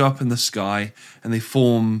coordinated. And they go up in the sky and they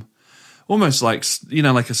form almost like,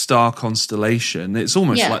 like a star constellation. It's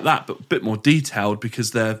almost like that, but a bit more detailed,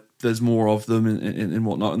 because there's more of them and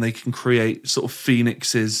whatnot. And they can create sort of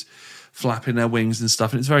phoenixes flapping their wings and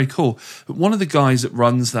stuff, and it's very cool. But one of the guys that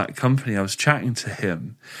runs that company, I was chatting to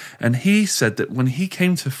him, and he said that when he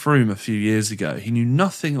came to Frome a few years ago, he knew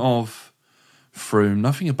nothing of Frome,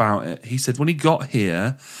 nothing about it. He said when he got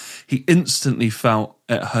here, he instantly felt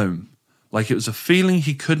at home, like it was a feeling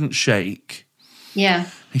he couldn't shake. Yeah.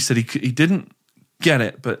 He said he didn't get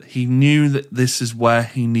it, but he knew that this is where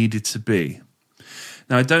he needed to be.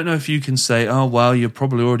 Now, I don't know if you can say, oh, well, you're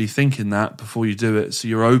probably already thinking that before you do it, so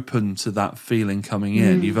you're open to that feeling coming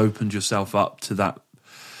in. You've opened yourself up to that,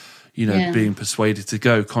 being persuaded to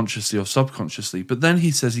go consciously or subconsciously. But then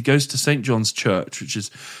he says he goes to St. John's Church, which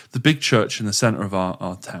is the big church in the centre of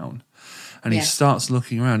our town, and he starts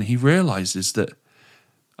looking around, and he realises that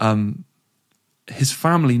his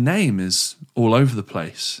family name is all over the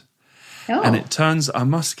place. Oh. And it turns, I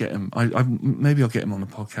must get him, maybe I'll get him on the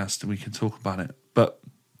podcast and we can talk about it. But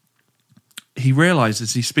he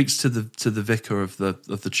realizes, he speaks to the vicar of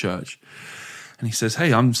the church, and he says,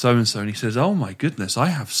 "Hey, I'm so and so," and he says, "Oh my goodness, I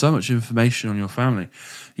have so much information on your family.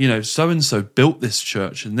 So and so built this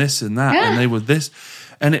church and this and that, and they were this."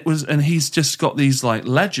 And he's just got these like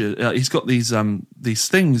ledger. He's got these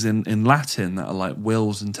things in Latin that are like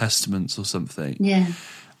wills and testaments or something. Yeah,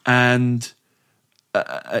 and.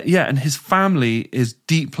 And his family is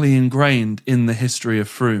deeply ingrained in the history of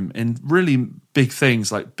Frome in really big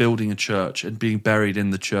things like building a church and being buried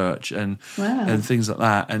in the church and things like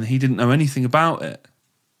that. And he didn't know anything about it,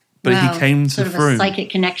 but he came to Frome. Sort of a psychic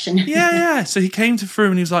connection. Yeah. So he came to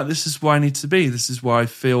Frome and he was like, "This is where I need to be. This is where I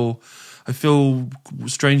feel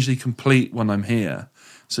strangely complete when I'm here."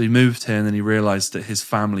 So he moved here, and then he realised that his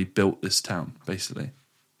family built this town, basically.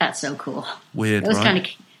 That's so cool. Weird,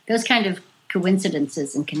 right? Those kind of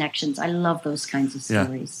coincidences and connections. I love those kinds of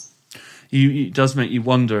stories. It does make you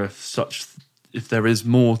wonder if there is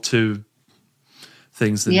more to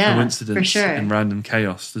things than coincidence and random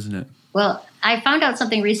chaos, doesn't it? Well, I found out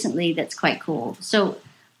something recently that's quite cool. So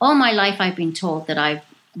all my life I've been told that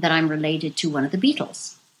I'm related to one of the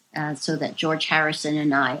Beatles, so that George Harrison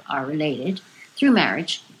and I are related through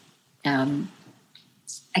marriage.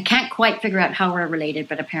 I can't quite figure out how we're related,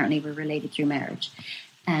 but apparently we're related through marriage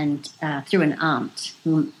and through an aunt,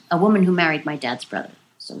 a woman who married my dad's brother.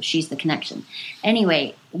 So she's the connection.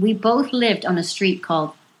 Anyway, we both lived on a street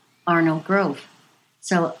called Arnold Grove.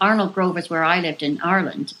 So Arnold Grove is where I lived in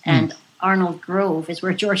Ireland, and Arnold Grove is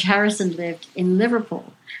where George Harrison lived in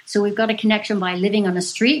Liverpool. So we've got a connection by living on a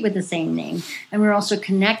street with the same name, and we're also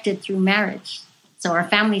connected through marriage. So our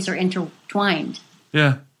families are intertwined.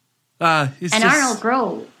 Yeah. Arnold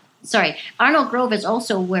Grove is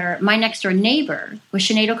also where my next door neighbor was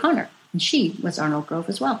Sinead O'Connor, and she was Arnold Grove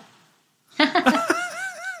as well.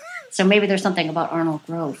 So maybe there's something about Arnold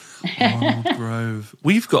Grove. Arnold Grove.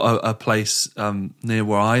 We've got a place near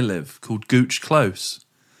where I live called Gooch Close.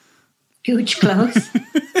 Gooch Close?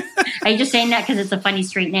 Are you just saying that because it's a funny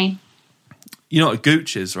street name? You know what a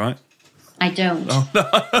gooch is, right? I don't. Oh,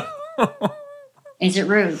 no. Is it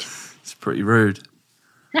rude? It's pretty rude.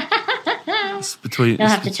 It's between. You'll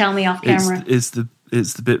have to tell me off camera. It's the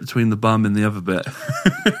bit between the bum and the other bit.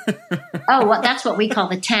 Oh, well, that's what we call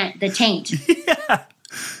the taint.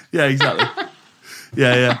 Yeah, exactly.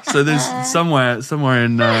 Yeah. So there's somewhere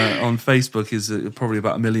in on Facebook is probably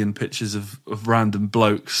about 1 million pictures of random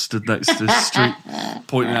blokes stood next to the street,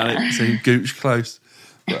 pointing at it, saying "Gooch Close."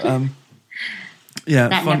 But, yeah,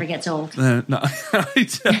 that never gets old. No.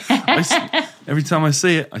 Every time I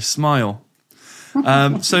see it, I smile.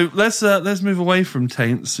 So let's move away from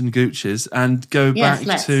taints and gooches and go back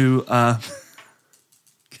to.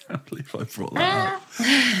 Can't believe I brought that up.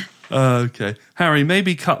 Okay, Harry,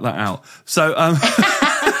 maybe cut that out. So,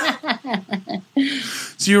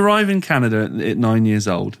 so you arrive in Canada at 9 years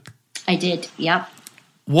old. I did. Yep.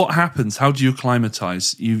 What happens? How do you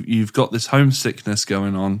acclimatise? You've got this homesickness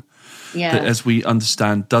going on. Yeah. That, as we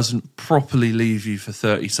understand, doesn't properly leave you for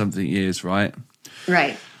 30-something years, right?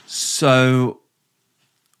 Right. So,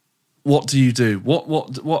 what do you do?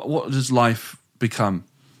 What does life become?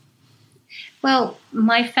 Well,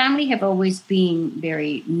 my family have always been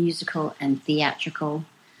very musical and theatrical.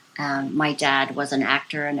 My dad was an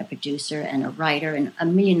actor and a producer and a writer and a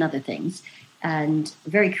million other things, and a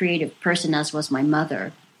very creative person, as was my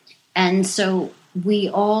mother. And so we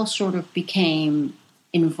all sort of became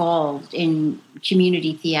involved in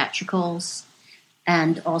community theatricals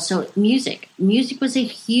and also music. Music was a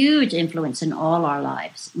huge influence in all our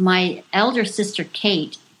lives. My elder sister,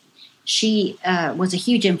 Kate, she was a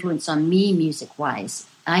huge influence on me music-wise.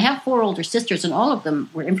 I have 4 older sisters, and all of them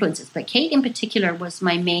were influences. But Kate in particular was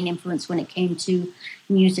my main influence when it came to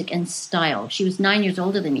music and style. She was 9 years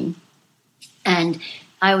older than me. And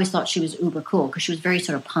I always thought she was uber cool because she was very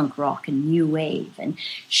sort of punk rock and new wave. And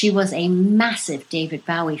she was a massive David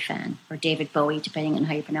Bowie fan, or David Bowie, depending on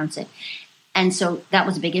how you pronounce it. And so that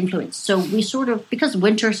was a big influence. So we sort of, because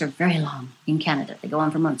winters are very long in Canada, they go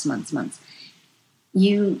on for months.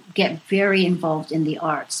 You get very involved in the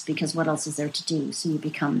arts because what else is there to do? So you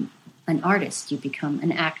become an artist, you become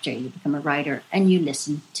an actor, you become a writer, and you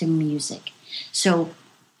listen to music. So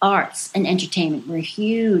arts and entertainment were a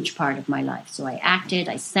huge part of my life. So I acted,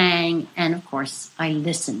 I sang, and of course I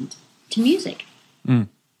listened to music.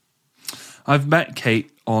 I've met Kate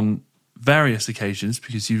on various occasions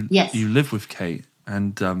because you live with Kate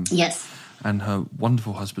and and her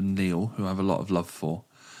wonderful husband Neil, who I have a lot of love for.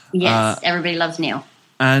 Yes, everybody loves Neil.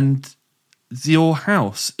 And your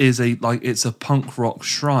house is it's a punk rock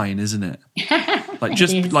shrine, isn't it?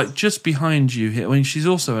 Just behind you here. I mean, she's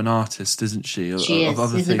also an artist, isn't she? She is.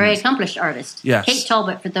 She's a very accomplished artist. Yes. Kate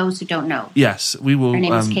Talbot, for those who don't know. Yes, we will. Her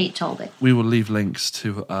name is Kate Talbot. We will leave links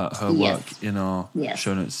to her work in our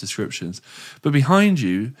show notes descriptions. But behind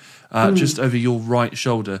you, just over your right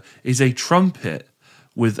shoulder, is a trumpet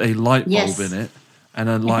with a light bulb in it. And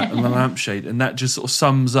a lampshade, and that just sort of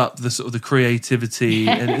sums up the sort of the creativity,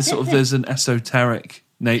 and it's sort of there's an esoteric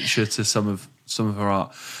nature to some of her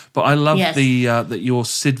art. But I love that your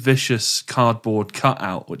Sid Vicious cardboard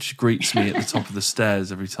cutout, which greets me at the top of the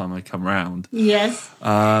stairs every time I come round. Yes,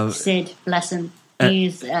 Sid, bless him,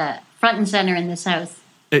 he's front and center in this house.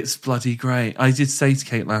 It's bloody great. I did say to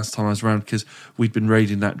Kate last time I was around because we'd been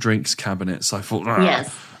raiding that drinks cabinet, so I thought,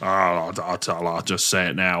 I'll just say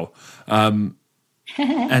it now.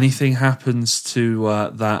 Anything happens to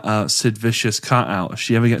that Sid Vicious cutout, if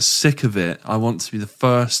she ever gets sick of it, I want to be the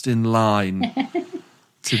first in line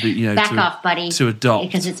to be, back off, buddy, to adopt,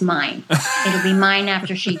 because it's mine. It'll be mine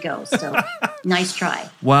after she goes. So nice try.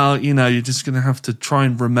 Well, you're just going to have to try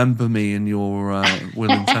and remember me in your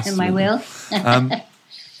will and testament. In my will.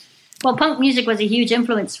 Well, punk music was a huge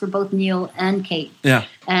influence for both Neil and Kate. Yeah.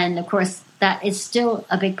 And of course, that is still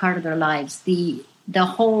a big part of their lives. The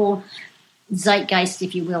whole zeitgeist,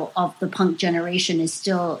 if you will, of the punk generation is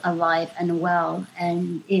still alive and well,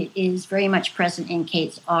 and it is very much present in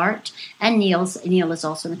Kate's art and Neil's. Neil is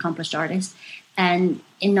also an accomplished artist, and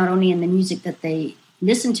in not only in the music that they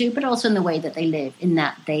listen to, but also in the way that they live, in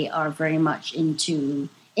that they are very much into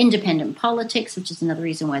independent politics, which is another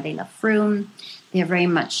reason why they love Froome. They're very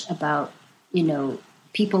much about,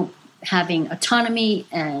 people having autonomy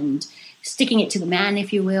and sticking it to the man,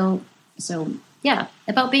 if you will. So, yeah,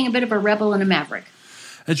 about being a bit of a rebel and a maverick.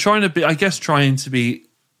 And trying to be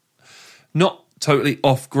not totally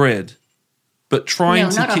off grid, but trying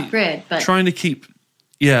to keep,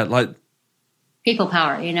 like people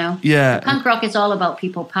power, Yeah. Punk rock is all about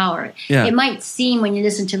people power. Yeah. It might seem when you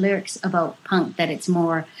listen to lyrics about punk that it's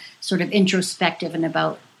more sort of introspective and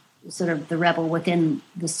about sort of the rebel within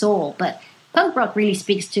the soul, but punk rock really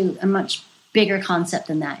speaks to a much bigger concept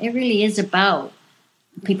than that. It really is about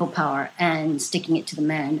people power and sticking it to the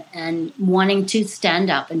man and wanting to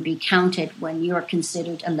stand up and be counted when you're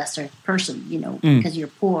considered a lesser person, because you're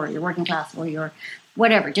poor, you're working class, or you're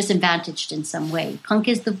whatever, disadvantaged in some way. Punk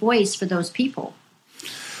is the voice for those people,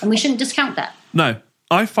 and we shouldn't discount that. No,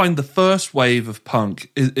 I find the first wave of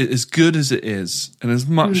punk is as good as it is, and as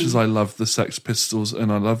much as I love the Sex Pistols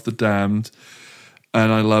and I love the Damned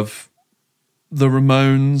and I love the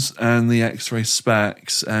Ramones and the X-Ray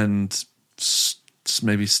Specs and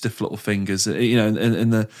maybe Stiff Little Fingers,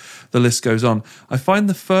 and the list goes on. I find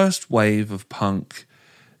the first wave of punk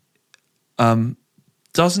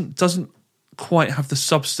doesn't quite have the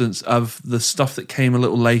substance of the stuff that came a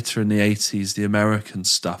little later in the 80s, the American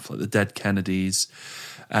stuff like the Dead Kennedys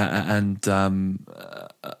and who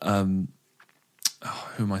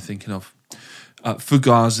am I thinking of?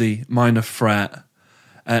 Fugazi, Minor Threat,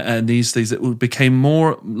 and these things that became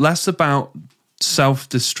less about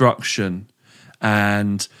self-destruction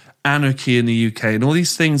and anarchy in the UK and all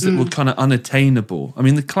these things that were kind of unattainable. I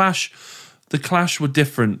mean, the Clash were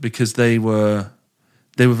different because they were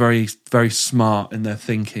very, very smart in their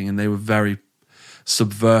thinking, and they were very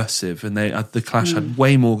subversive, and the Clash had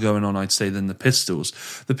way more going on, I'd say, than the Pistols.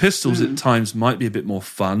 The Pistols at times might be a bit more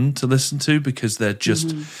fun to listen to because they're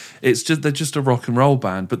just a rock and roll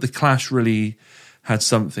band, but the Clash really had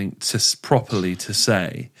something properly to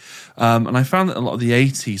say. And I found that a lot of the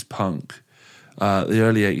 80s punk, the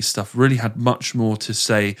early 80s stuff, really had much more to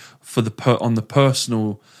say on the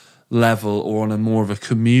personal level or on a more of a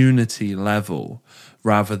community level,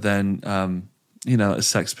 rather than the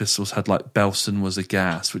Sex Pistols had like Belson Was a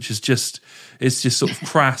Gas, which is just sort of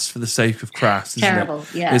crass for the sake of crass. Isn't Terrible,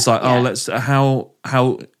 it? yeah. It's like,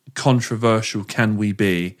 how controversial can we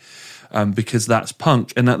be? Because that's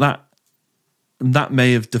punk, and that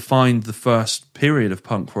may have defined the first period of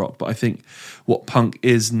punk rock. But I think what punk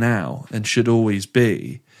is now and should always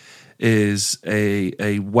be is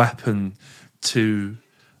a weapon to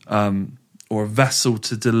or a vessel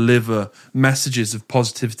to deliver messages of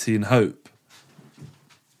positivity and hope,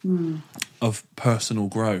 of personal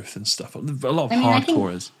growth and stuff. A lot of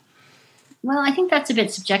hardcorers. I think that's a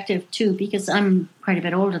bit subjective too, because I'm quite a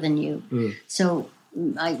bit older than you. So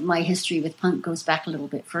my history with punk goes back a little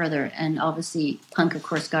bit further. And obviously punk, of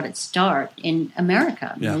course, got its start in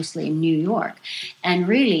America, mostly in New York. And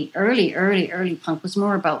really early punk was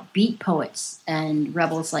more about beat poets and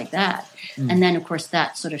rebels like that. And then, of course,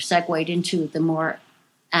 that sort of segued into the more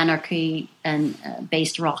anarchy and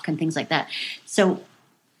based rock and things like that. So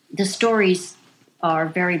the stories are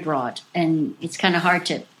very broad, and it's kind of hard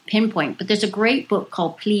to pinpoint. But there's a great book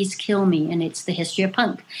called Please Kill Me, and it's the history of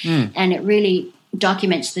punk. And it really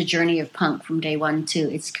documents the journey of punk from day one to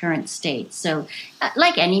its current state. So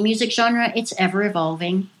like any music genre, it's ever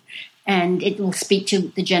evolving, and it will speak to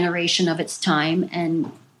the generation of its time.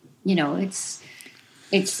 And,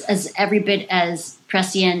 it's as every bit as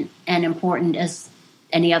prescient and important as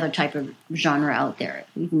any other type of genre out there,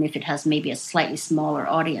 even if it has maybe a slightly smaller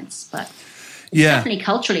audience. But it's definitely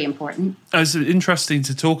culturally important. It's interesting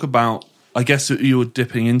to talk about. I guess what you were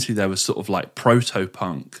dipping into there was sort of like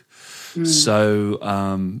proto-punk. So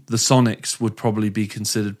the Sonics would probably be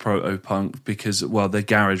considered proto-punk because, well, they're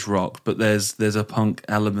garage rock, but there's a punk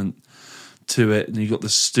element to it. And you've got the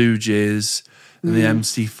Stooges and the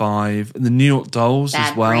MC5 and the New York Dolls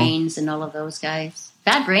as well. Bad Brains and all of those guys.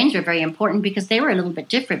 Bad Brains were very important because they were a little bit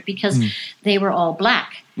different because they were all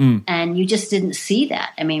black. And you just didn't see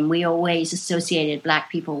that. I mean, we always associated black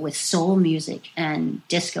people with soul music and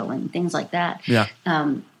disco and things like that. Yeah.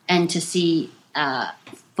 And to see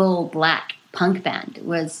full black punk band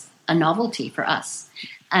was a novelty for us.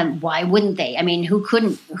 Why wouldn't they? I mean, who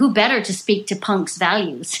better to speak to punk's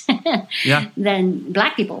values than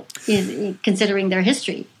black people, considering their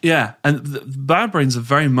history? Yeah, and the Bad Brains are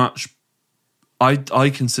very much, I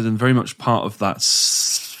consider them very much part of that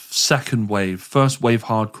second wave, first wave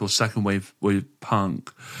hardcore, second wave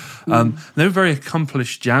punk. They were very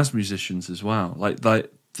accomplished jazz musicians as well.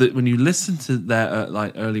 When you listen to their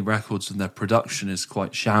early records, and their production is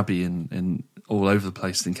quite shabby and all over the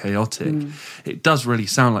place and chaotic, it does really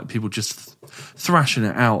sound like people just thrashing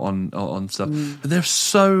it out on stuff. But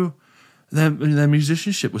their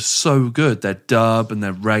musicianship was so good. Their dub and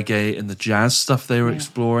their reggae and the jazz stuff they were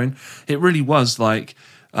exploring, it really was like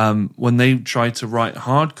when they tried to write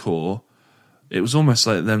hardcore, it was almost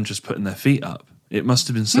like them just putting their feet up. It must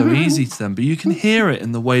have been so easy to them, but you can hear it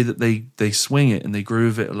in the way that they swing it and they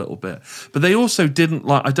groove it a little bit. But they also didn't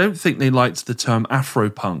I don't think they liked the term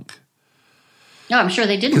Afro-punk. No, I'm sure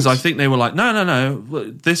they didn't. Because I think they were like, no,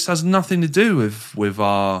 this has nothing to do with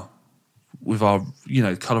our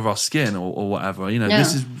color of our skin or whatever.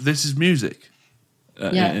 This is music.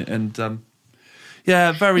 Very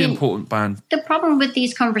important band. The problem with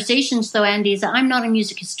these conversations, though, Andy, is that I'm not a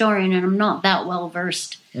music historian and I'm not that well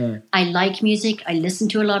versed. I like music, I listen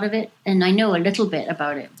to a lot of it, and I know a little bit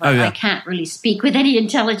about it, but I can't really speak with any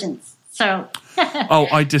intelligence. So,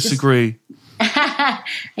 I disagree. I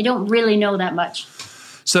don't really know that much.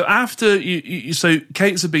 So after so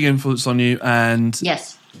Kate's a big influence on you, and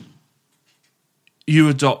yes, you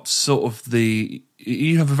adopt sort of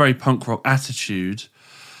you have a very punk rock attitude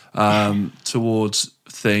towards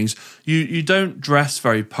things. You don't dress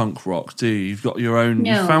very punk rock, do you? You've got your own.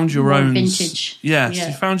 No, you found your own vintage. Yes,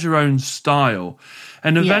 you found your own style,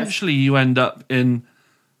 and eventually you end up in.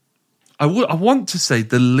 I want to say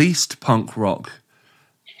the least punk rock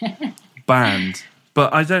band,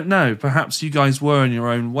 but I don't know. Perhaps you guys were in your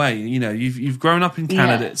own way. You've grown up in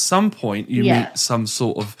Canada. At some point, you meet some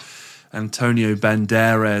sort of Antonio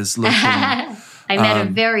Banderas looking. I met a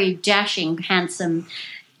very dashing, handsome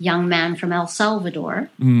young man from El Salvador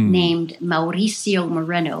named Mauricio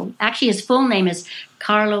Moreno. Actually, his full name is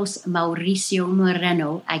Carlos Mauricio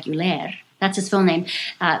Moreno Aguilar. That's his full name.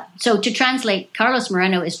 So to translate, Carlos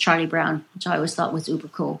Moreno is Charlie Brown, which I always thought was uber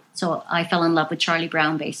cool. So I fell in love with Charlie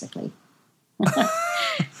Brown, basically.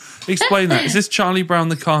 Explain that. Is this Charlie Brown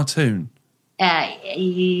the cartoon?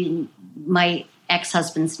 My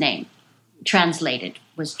ex-husband's name, translated,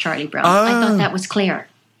 was Charlie Brown. I thought that was clear.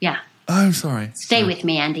 Yeah. Oh, sorry. Stay with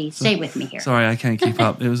me, Andy. Stay with me here. Sorry, I can't keep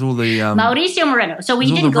up. It was all the... Mauricio Moreno. So we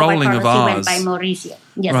didn't go by Carlos, he went by Mauricio.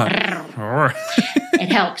 Yes. Right.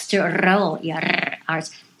 It helps to roll your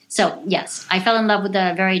R's. So, yes, I fell in love with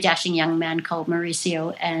a very dashing young man called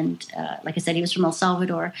Mauricio. And like I said, he was from El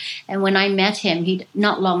Salvador. And when I met him, he'd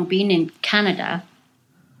not long been in Canada.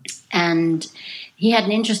 And he had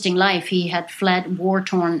an interesting life. He had fled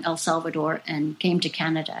war-torn El Salvador and came to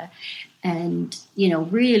Canada. And,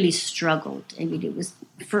 really struggled. I mean,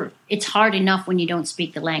 it's hard enough when you don't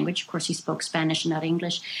speak the language. Of course, he spoke Spanish, not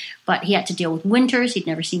English. But he had to deal with winters. He'd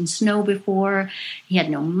never seen snow before. He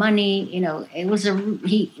had no money. He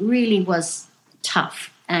really was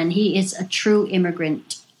tough. And he is a true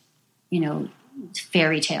immigrant,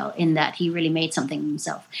 fairy tale in that he really made something of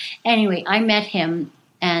himself. Anyway, I met him,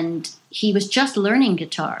 and he was just learning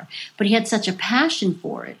guitar. But he had such a passion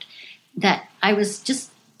for it that I was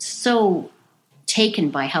just so taken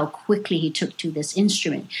by how quickly he took to this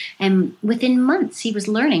instrument. And within months, he was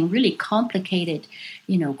learning really complicated,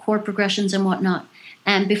 chord progressions and whatnot.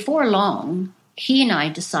 And before long, he and I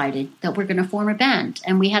decided that we're going to form a band.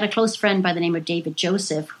 And we had a close friend by the name of David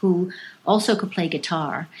Joseph, who also could play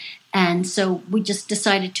guitar. And so we just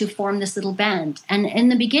decided to form this little band. And in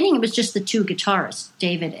the beginning, it was just the two guitarists,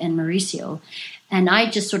 David and Mauricio. And I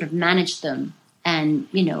just sort of managed them and,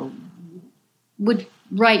 would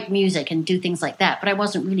write music and do things like that, but I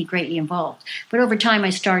wasn't really greatly involved. But over time, I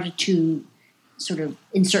started to sort of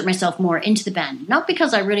insert myself more into the band, not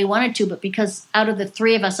because I really wanted to, but because out of the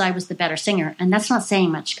three of us, I was the better singer. And that's not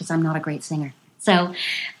saying much because I'm not a great singer. So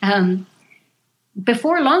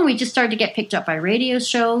before long, we just started to get picked up by radio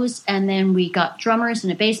shows, and then we got drummers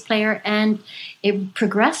and a bass player, and it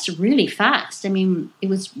progressed really fast. I mean, it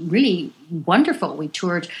was really wonderful. We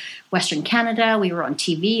toured Western Canada. We were on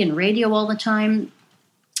TV and radio all the time.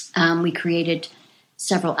 We created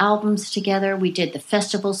several albums together. We did the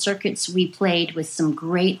festival circuits. We played with some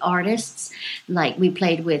great artists. Like we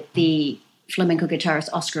played with the flamenco guitarist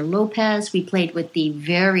Oscar Lopez. We played with the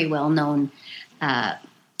very well-known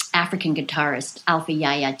African guitarist Alpha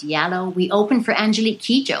Yaya Diallo. We opened for Angelique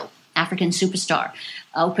Kidjo African superstar.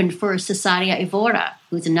 Opened for Cesaria Evora,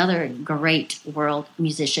 who's another great world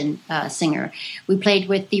musician, singer. We played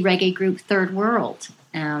with the reggae group Third World,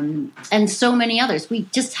 and so many others. We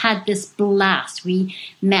just had this blast. We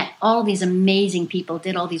met all these amazing people,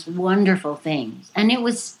 did all these wonderful things, and it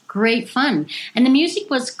was great fun. And the music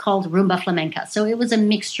was called rumba flamenca, so it was a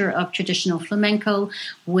mixture of traditional flamenco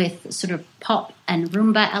with sort of pop and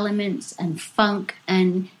rumba elements and funk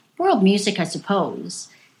and world music, I suppose.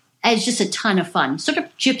 It's just a ton of fun. Sort of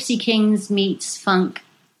Gypsy Kings meets funk,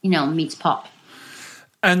 meets pop.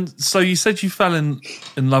 And so you said you fell in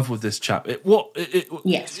love with this chap.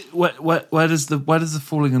 Yes. Where does the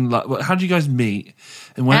falling in love? How do you guys meet?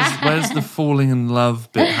 And where does the falling in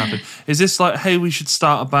love bit happen? Is this like, hey, we should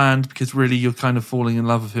start a band because really you're kind of falling in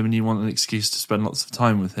love with him and you want an excuse to spend lots of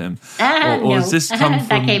time with him? Or No. does this come from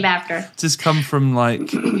that came after? Does this come from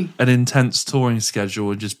like an intense touring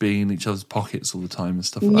schedule and just being in each other's pockets all the time and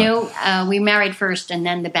stuff like that? No, we married first and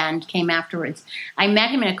then the band came afterwards. I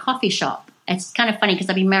met him in a coffee shop. It's kind of funny because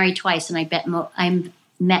I've been married twice and I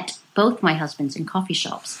met both my husbands in coffee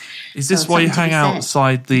shops. Is this why you hang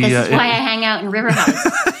outside the... This is why I hang out in River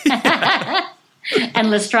House.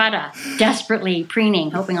 And La Strada, desperately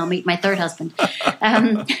preening, hoping I'll meet my third husband.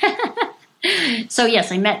 So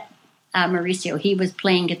yes, I met Mauricio. He was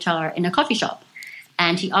playing guitar in a coffee shop.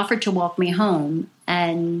 And he offered to walk me home.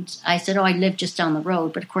 And I said, I live just down the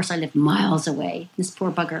road. But of course I lived miles away. This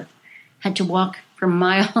poor bugger had to walk for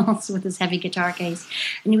miles with his heavy guitar case.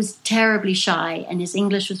 And he was terribly shy, and his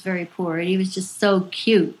English was very poor, and he was just so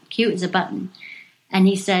cute as a button. And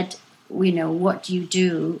he said, what do you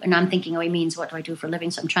do? And I'm thinking, he means, what do I do for a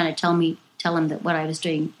living? So I'm trying to tell him that what I was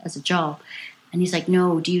doing as a job. And he's like,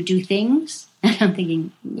 no, do you do things? And I'm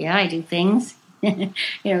thinking, yeah, I do things.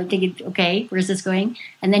 Thinking, okay, where's this going?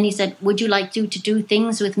 And then he said, would you like to do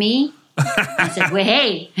things with me? I said, well,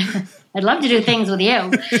 hey, I'd love to do things with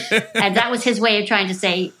you. And that was his way of trying to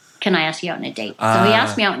say, can I ask you out on a date? So he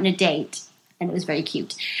asked me out on a date, and it was very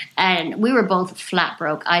cute. And we were both flat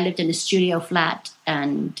broke. I lived in a studio flat,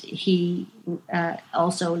 and he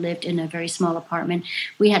also lived in a very small apartment.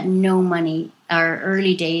 We had no money. Our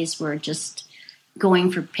early days were just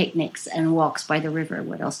going for picnics and walks by the river.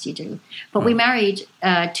 What else do you do? But we married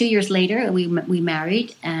 2 years later. We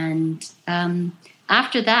married, and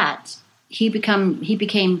after that, he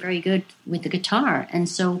became very good with the guitar. And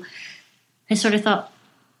so I sort of thought,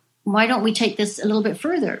 why don't we take this a little bit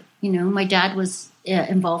further? My dad was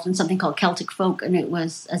involved in something called Celtic Folk, and it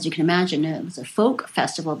was, as you can imagine, it was a folk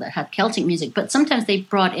festival that had Celtic music, but sometimes they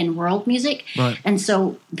brought in world music. Right. And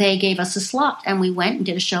so they gave us a slot, and we went and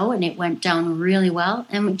did a show, and it went down really well,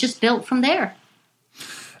 and we just built from there.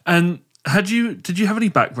 And did you have any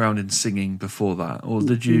background in singing before that, or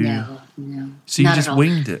did you? No. So you just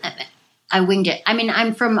winged it? I winged it. I mean,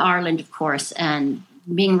 I'm from Ireland, of course, and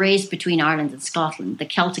being raised between Ireland and Scotland, the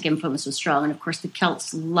Celtic influence was strong. And, of course, the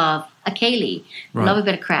Celts love a céilí, love a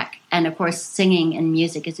bit of crack. And, of course, singing and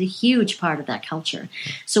music is a huge part of that culture.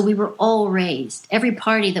 So we were all raised. Every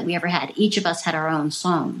party that we ever had, each of us had our own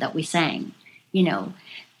song that we sang,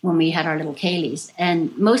 when we had our little céilís.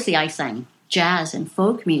 And mostly I sang jazz and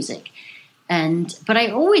folk music. But I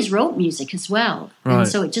always wrote music as well. Right. And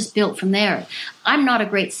so it just built from there. I'm not a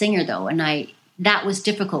great singer, though, and that was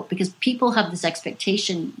difficult because people have this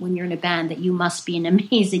expectation when you're in a band that you must be an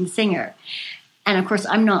amazing singer. And, of course,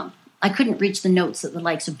 I couldn't reach the notes that the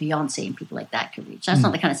likes of Beyonce and people like that could reach. That's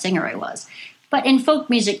not the kind of singer I was. But in folk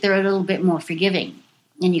music, they're a little bit more forgiving,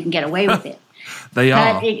 and you can get away with it. They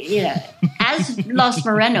are. As Los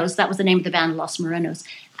Morenos, that was the name of the band, Los Morenos,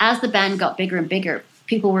 as the band got bigger and bigger,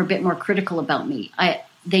 people were a bit more critical about me.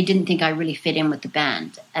 They didn't think I really fit in with the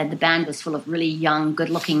band. And the band was full of really young,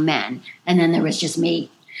 good-looking men. And then there was just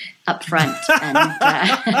me up front. And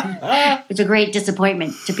it's a great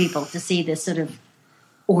disappointment to people to see this sort of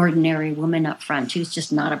ordinary woman up front who's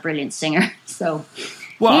just not a brilliant singer. So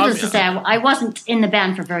needless to say, I wasn't in the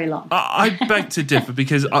band for very long. I beg to differ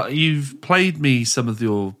because you've played me some of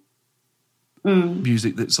your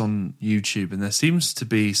music that's on YouTube, and there seems to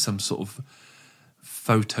be some sort of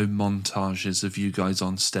photo montages of you guys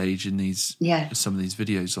on stage in some of these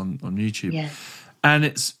videos on YouTube. Yeah. And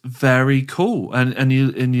it's very cool, and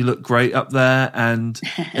you look great up there, and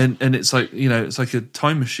it's like it's like a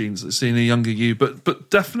time machine. It's like seeing a younger you,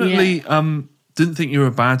 but definitely didn't think you were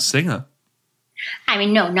a bad singer. I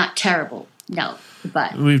mean, no, not terrible, no.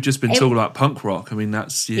 But we've just been talking about punk rock. I mean,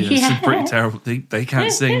 that's some pretty terrible. They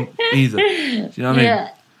can't sing either. Do you know what I mean?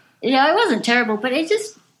 Yeah, it wasn't terrible, but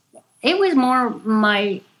it was more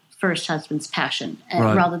my first husband's passion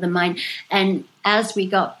rather than mine. And as we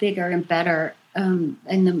got bigger and better, and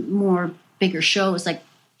the more bigger shows, like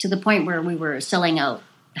to the point where we were selling out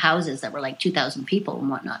houses that were like 2,000 people and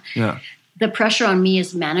whatnot. Yeah. The pressure on me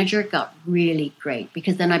as manager got really great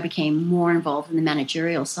because then I became more involved in the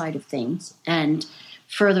managerial side of things and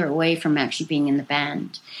further away from actually being in the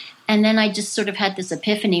band. And then I just sort of had this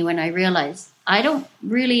epiphany when I realized I don't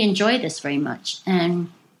really enjoy this very much. And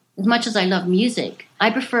as much as I love music, I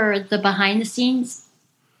prefer the behind the scenes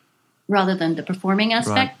rather than the performing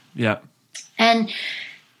aspect. Right. Yeah. And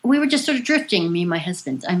we were just sort of drifting, me and my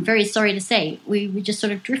husband. I'm very sorry to say. We just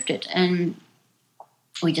sort of drifted. And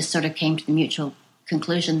we just sort of came to the mutual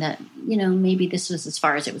conclusion that, maybe this was as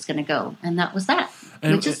far as it was going to go. And that was that,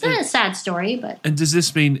 which is a sad story. But And does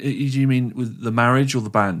this mean, do you mean with the marriage or the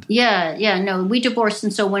band? Yeah, no, we divorced.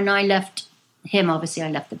 And so when I left him, obviously I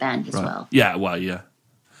left the band as well. Yeah, well, yeah.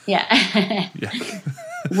 Yeah. Yeah.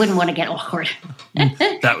 Wouldn't want to get awkward.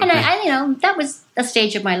 That would I that was a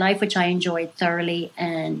stage of my life which I enjoyed thoroughly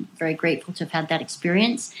and very grateful to have had that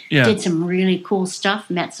experience. Yeah. Did some really cool stuff,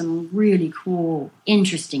 met some really cool,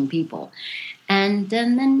 interesting people. And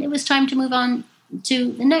then it was time to move on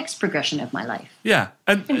to the next progression of my life. Yeah.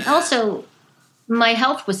 And also, my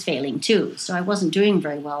health was failing too, so I wasn't doing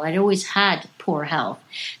very well. I'd always had poor health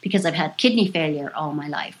because I've had kidney failure all my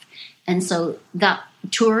life. And so that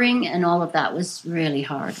touring and all of that was really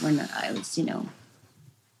hard when I was,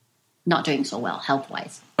 not doing so well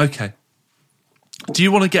health-wise. Okay. Do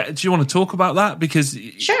you want to talk about that? Because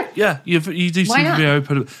sure. Yeah, you do seem to be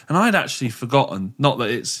open. And I'd actually forgotten, not that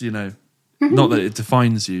it's, not that it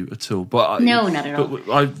defines you at all, but no, not at all.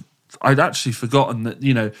 I'd actually forgotten that,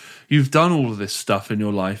 you've done all of this stuff in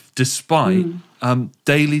your life despite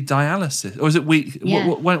daily dialysis. Or is it week? Yeah.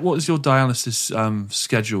 What is your dialysis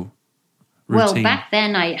schedule? Routine? Routine? Well, back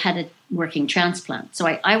then I had a working transplant. So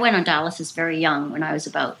I went on dialysis very young when I was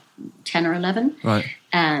about 10 or 11. Right.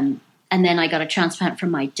 And then I got a transplant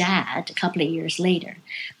from my dad a couple of years later.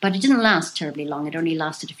 But it didn't last terribly long. It only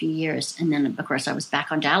lasted a few years. And then, of course, I was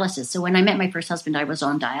back on dialysis. So when I met my first husband, I was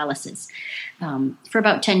on dialysis for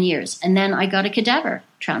about 10 years. And then I got a cadaver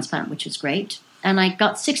transplant, which was great. And I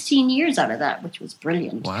got 16 years out of that, which was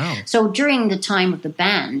brilliant. Wow. So during the time of the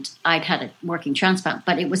band, I'd had a working transplant,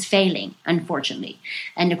 but it was failing, unfortunately.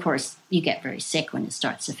 And, of course, you get very sick when it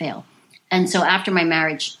starts to fail. And so after my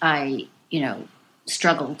marriage, I,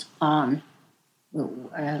 struggled on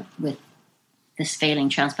with this failing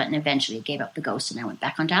transplant and eventually gave up the ghost and I went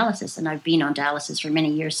back on dialysis. And I've been on dialysis for many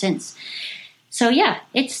years since. So, yeah,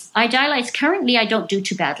 I dialyze. Currently, I don't do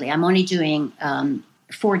too badly. I'm only doing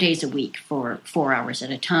 4 days a week for 4 hours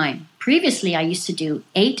at a time. Previously, I used to do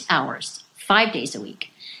 8 hours, 5 days a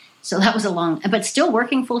week. So that was but still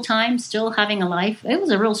working full time, still having a life. It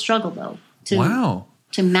was a real struggle, though,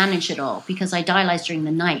 to manage it all because I dialyzed during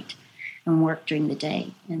the night and worked during the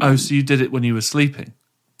day. And so you did it when you were sleeping?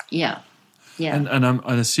 Yeah. Yeah. And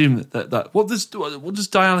I assume that what does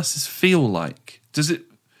dialysis feel like? Is it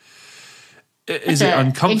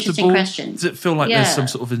uncomfortable? Interesting question. Does it feel like there's some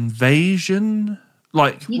sort of invasion?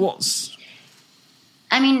 Like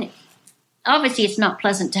obviously it's not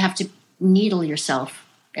pleasant to have to needle yourself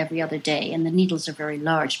every other day. And the needles are very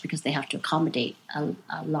large because they have to accommodate a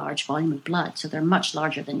large volume of blood. So they're much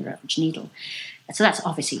larger than your average needle. So that's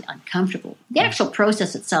obviously uncomfortable. The actual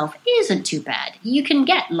process itself isn't too bad. You can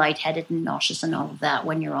get lightheaded and nauseous and all of that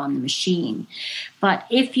when you're on the machine. But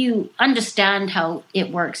if you understand how it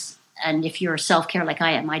works, and if you're self-care like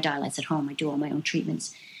I am, I dialyze at home, I do all my own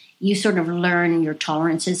treatments, you sort of learn your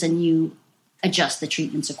tolerances and you adjust the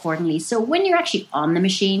treatments accordingly. So when you're actually on the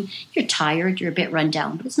machine, you're tired, you're a bit run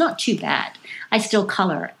down, but it's not too bad. I still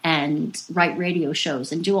color and write radio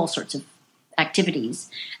shows and do all sorts of activities.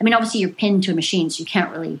 Obviously you're pinned to a machine, so you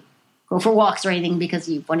can't really go for walks or anything because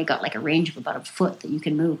you've only got like a range of about a foot that you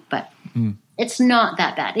can move, but it's not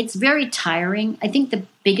that bad. It's very tiring. I think the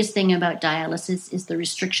biggest thing about dialysis is the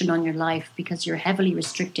restriction on your life because you're heavily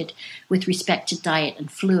restricted with respect to diet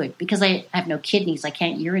and fluid. Because I have no kidneys, I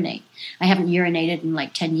can't urinate. I haven't urinated in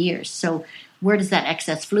like 10 years. So where does that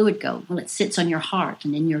excess fluid go? Well, it sits on your heart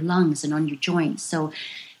and in your lungs and on your joints. So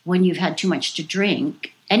when you've had too much to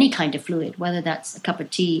drink, any kind of fluid, whether that's a cup of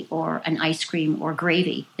tea or an ice cream or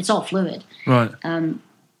gravy, it's all fluid. Right.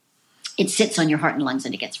 It sits on your heart and lungs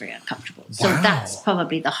and it gets very uncomfortable. So that's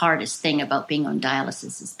probably the hardest thing about being on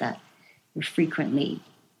dialysis is that you're frequently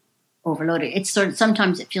overloaded. It's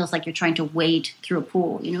sometimes it feels like you're trying to wade through a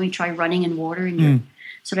pool. You try running in water and you're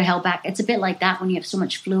sort of held back. It's a bit like that when you have so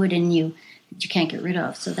much fluid in you that you can't get rid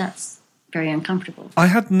of. So that's very uncomfortable. I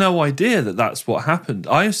had no idea that that's what happened.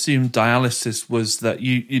 I assumed dialysis was that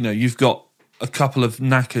you've got a couple of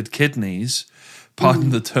knackered kidneys,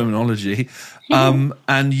 pardon the terminology,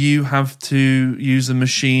 and you have to use a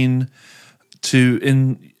machine to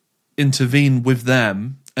intervene with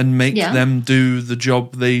them and make them do the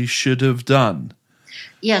job they should have done.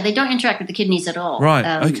 Yeah, they don't interact with the kidneys at all.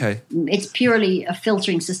 Right, okay. It's purely a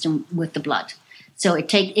filtering system with the blood. So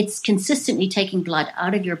it's consistently taking blood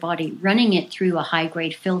out of your body, running it through a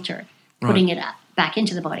high-grade filter, putting it back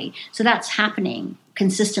into the body. So that's happening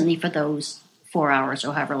consistently for those 4 hours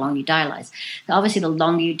or however long you dialyze. Obviously, the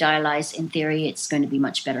longer you dialyze, in theory, it's going to be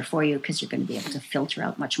much better for you because you're going to be able to filter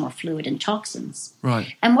out much more fluid and toxins.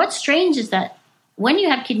 Right. And what's strange is that when you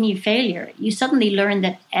have kidney failure, you suddenly learn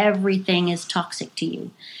that everything is toxic to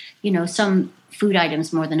you. You know, some food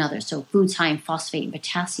items more than others. So foods high in phosphate and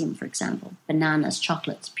potassium, for example, bananas,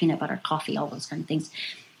 chocolates, peanut butter, coffee, all those kind of things,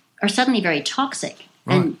 are suddenly very toxic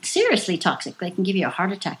and seriously toxic. They can give you a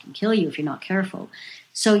heart attack and kill you if you're not careful.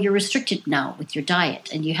 So you're restricted now with your diet,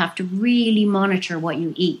 and you have to really monitor what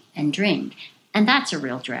you eat and drink. And that's a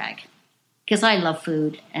real drag. Because I love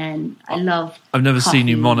food and I love I've never coffee. seen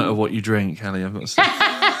you monitor what you drink, Ellie. I've got to say.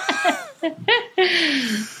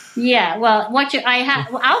 Yeah, well,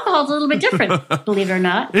 alcohol's a little bit different, believe it or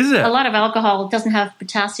not. Is it? A lot of alcohol doesn't have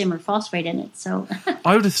potassium or phosphate in it, so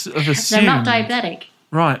I would have assumed... I'm not diabetic.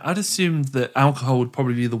 Right, I'd assumed that alcohol would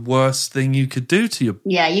probably be the worst thing you could do to your...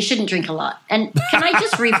 Yeah, you shouldn't drink a lot. And can I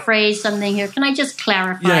just rephrase something here? Can I just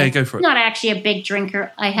clarify? Yeah, go for it. I'm not actually a big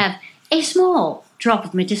drinker. I have a small drop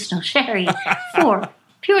of medicinal sherry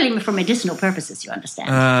purely for medicinal purposes, you understand.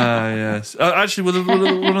 Yes. Actually,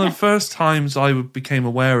 one of the first times I became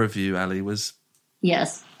aware of you, Ellie, was...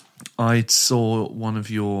 Yes. I saw one of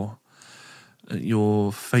your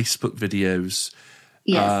Facebook videos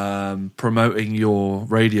promoting your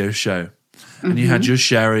radio show. And you had your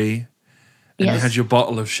sherry, and you had your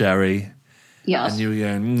bottle of sherry. Yes. And you were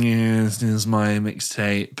going, this is my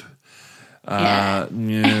mixtape.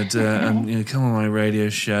 And come on my radio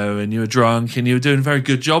show, and you were drunk, and you were doing a very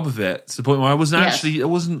good job of it, to the point where I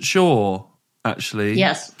wasn't sure, actually.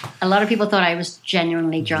 Yes. A lot of people thought I was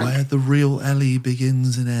genuinely drunk. Where the real Ellie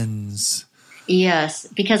begins and ends. Yes,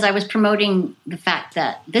 because I was promoting the fact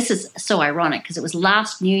that this is so ironic because it was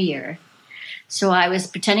last New Year. So I was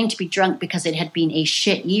pretending to be drunk because it had been a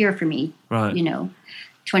shit year for me. Right. You know,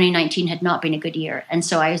 2019 had not been a good year. And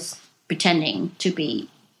so I was pretending to be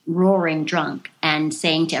roaring drunk and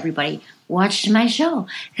saying to everybody, watch my show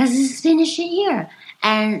because this has been a shit year.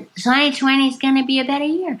 And 2020 is going to be a better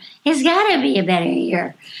year. It's got to be a better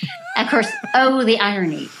year. Of course, the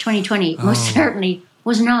irony. 2020 most certainly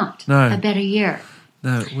was not a better year.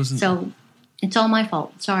 No, it wasn't. So it's all my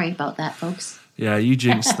fault. Sorry about that, folks. Yeah, you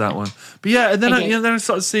jinxed that one. But yeah, and then I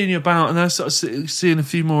started seeing you about, and I started seeing a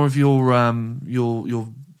few more of your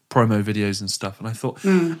promo videos and stuff, and I thought,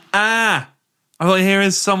 here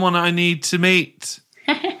is someone I need to meet.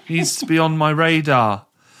 Needs to be on my radar.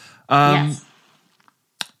 Yes.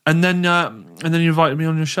 And then you invited me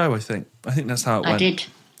on your show. I think that's how it went. I did.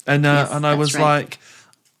 And I was like,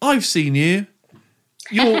 I've seen you.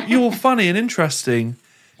 You're funny and interesting.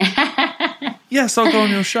 Yes, I'll go on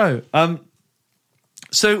your show.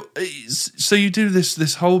 So you do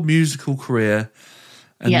this whole musical career,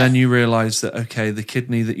 and then you realise that the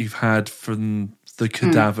kidney that you've had from the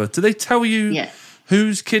cadaver. Do they tell you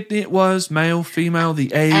whose kidney it was, male, female,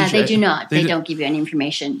 the age? They do not. They don't give you any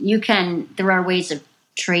information. There are ways of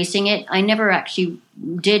tracing it. I never actually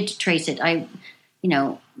did trace it.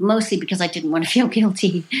 Mostly because I didn't want to feel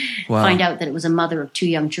guilty. Wow. Find out that it was a mother of 2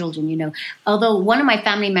 young children, Although one of my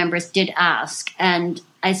family members did ask, and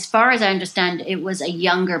as far as I understand, it was a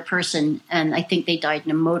younger person, and I think they died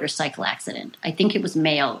in a motorcycle accident. I think it was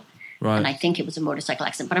male, and I think it was a motorcycle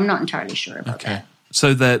accident, but I'm not entirely sure about that.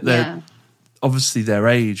 So they're obviously their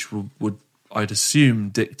age would, I'd assume,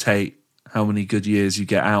 dictate how many good years you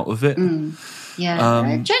get out of it.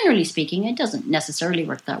 Generally speaking, it doesn't necessarily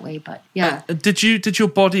work that way, but Did your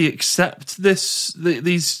body accept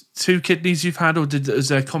these 2 kidneys you've had, or is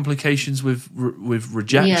there complications with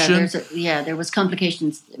rejection? There was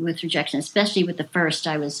complications with rejection, especially with the first.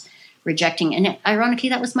 I was rejecting, and ironically,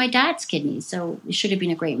 that was my dad's kidney, so it should have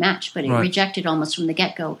been a great match, but it rejected almost from the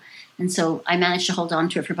get-go. And so I managed to hold on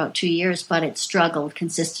to it for about 2 years, but it struggled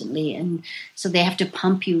consistently. And so they have to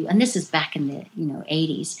pump you. And this is back in the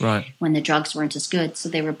 80s when the drugs weren't as good. So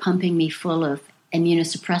they were pumping me full of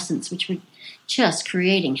immunosuppressants, which were just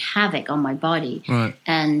creating havoc on my body. Right.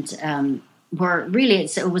 And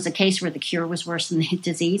it was a case where the cure was worse than the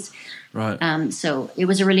disease. Right. So it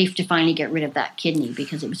was a relief to finally get rid of that kidney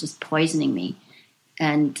because it was just poisoning me.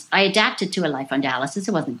 And I adapted to a life on dialysis.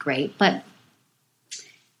 It wasn't great, but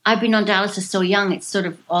I've been on dialysis so young, it's sort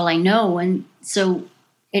of all I know. And so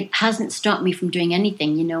it hasn't stopped me from doing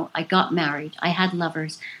anything. I got married. I had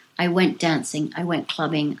lovers. I went dancing. I went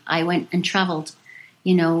clubbing. I went and traveled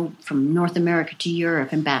from North America to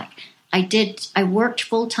Europe and back. I worked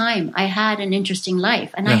full time. I had an interesting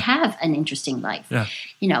life, and I have an interesting life. Yeah.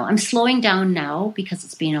 I'm slowing down now because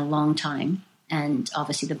it's been a long time, and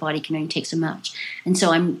obviously the body can only take so much. And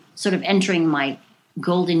so I'm sort of entering my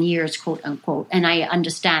golden years, quote unquote, and I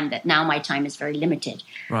understand that now my time is very limited.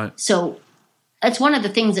 Right. So that's one of the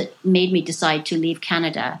things that made me decide to leave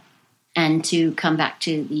Canada and to come back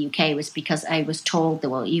to the UK, was because I was told that,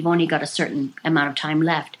 well, you've only got a certain amount of time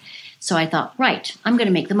left. So I thought, right, I'm going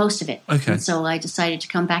to make the most of it. Okay. And so I decided to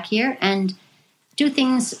come back here and do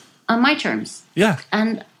things on my terms. Yeah.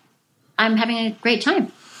 And I'm having a great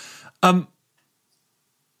time.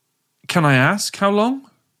 Can I ask how long?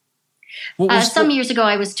 Some years ago,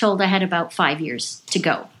 I was told I had about 5 years to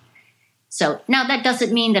go. So now that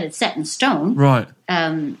doesn't mean that it's set in stone. Right.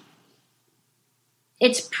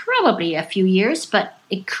 It's probably a few years, but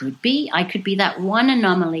it could be. I could be that one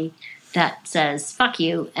anomaly that says, fuck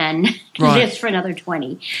you, and lives for another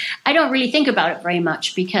 20. I don't really think about it very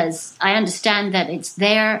much because I understand that it's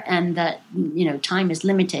there and that, time is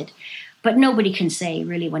limited. But nobody can say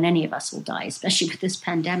really when any of us will die, especially with this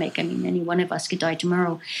pandemic. I mean, any one of us could die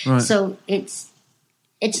tomorrow. Right. So it's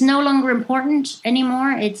no longer important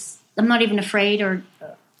anymore. I'm not even afraid or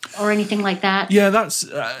anything like that. Yeah,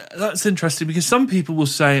 that's interesting, because some people will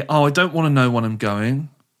say, "Oh, I don't want to know when I'm going.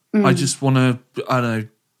 I just want to, I don't know,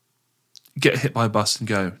 get hit by a bus and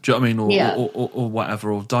go." Do you know what I mean? Or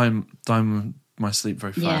whatever, or die in my sleep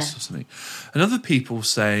very fast or something. And other people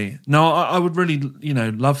say, "No, I would really,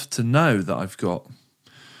 love to know that I've got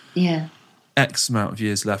X amount of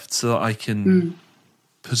years left, so that I can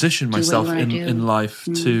position myself in life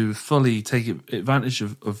to fully take advantage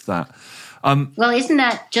of that." Well, isn't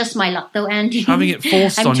that just my luck, though, Andy? Having it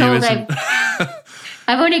forced on you isn't.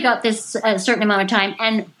 I've only got this certain amount of time,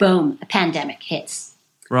 and boom, a pandemic hits.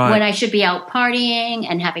 Right. When I should be out partying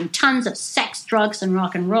and having tons of sex, drugs, and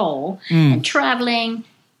rock and roll and traveling,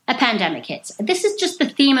 a pandemic hits. This is just the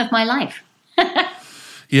theme of my life.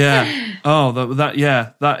 Yeah. Oh,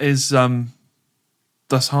 that is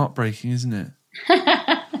that's heartbreaking, isn't it?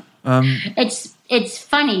 It's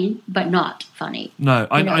funny, but not funny. No,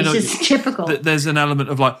 I know. It's just typical. There's an element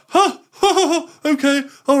of like, okay,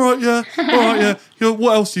 all right, yeah.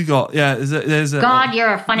 What else you got? Yeah, there's a God,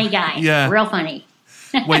 you're a funny guy. Yeah, real funny.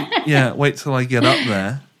 Wait till I get up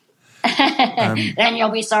there. Then you'll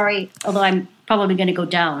be sorry. Although I'm probably going to go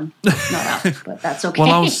down, not up, but that's okay.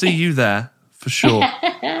 Well, I'll see you there for sure.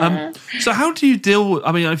 So how do you deal with,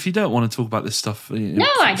 I mean, if you don't want to talk about this stuff... No,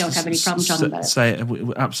 I don't have any problem talking about it. Say it,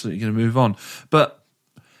 we're absolutely going to move on. But,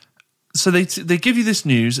 so they give you this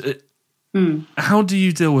news. How do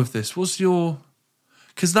you deal with this? What's your...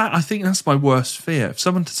 Because I think that's my worst fear. If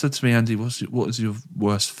someone said to me, Andy, what is your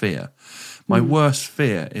worst fear? My worst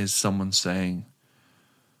fear is someone saying,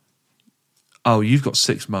 oh, you've got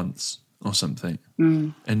 6 months or something,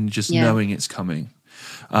 and just knowing it's coming.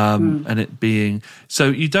 And it being... So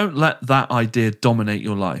you don't let that idea dominate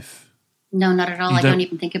your life. No, not at all. I don't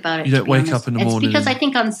even think about it. You don't wake up in the morning. It's because I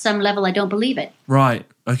think on some level I don't believe it. Right.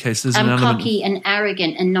 Okay, so there's an element... I'm cocky and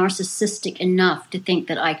arrogant and narcissistic enough to think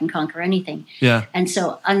that I can conquer anything. Yeah. And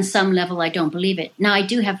so on some level I don't believe it. Now, I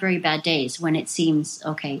do have very bad days when it seems,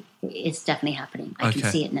 okay, it's definitely happening. I can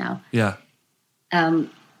see it now. Yeah.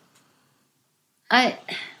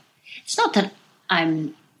 It's not that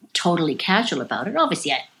I'm totally casual about it.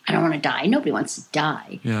 Obviously, I don't want to die. Nobody wants to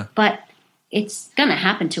die. Yeah. But it's going to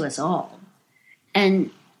happen to us all.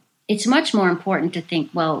 And it's much more important to think,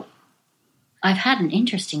 well, I've had an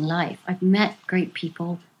interesting life. I've met great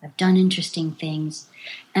people. I've done interesting things.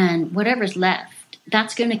 And whatever's left,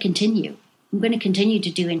 that's going to continue. I'm going to continue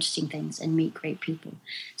to do interesting things and meet great people.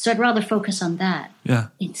 So I'd rather focus on that. Yeah.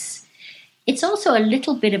 It's also a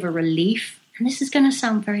little bit of a relief. And this is going to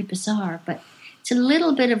sound very bizarre, but it's a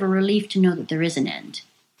little bit of a relief to know that there is an end.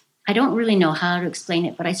 I don't really know how to explain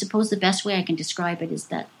it, but I suppose the best way I can describe it is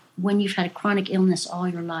that when you've had a chronic illness all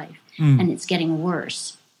your life and it's getting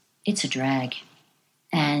worse, it's a drag.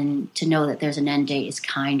 And to know that there's an end date is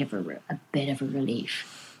kind of a bit of a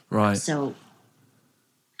relief. Right. So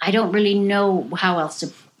I don't really know how else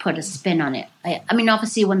to put a spin on it. I mean,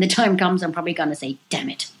 obviously, when the time comes, I'm probably going to say, damn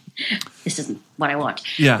it, this isn't what I want.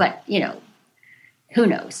 Yeah. But, who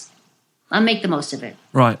knows? I'll make the most of it.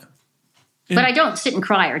 Right. But I don't sit and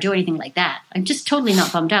cry or do anything like that. I'm just totally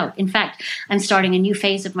not bummed out. In fact, I'm starting a new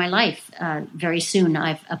phase of my life very soon.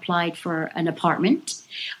 I've applied for an apartment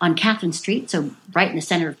on Catherine Street, so right in the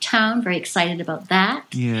center of town. Very excited about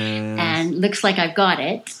that. Yeah. And looks like I've got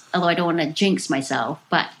it, although I don't want to jinx myself.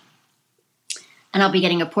 And I'll be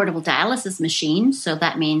getting a portable dialysis machine, so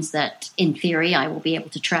that means that, in theory, I will be able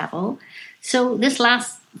to travel. So this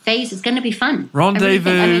last phase is going to be fun.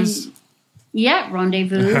 Rendezvous.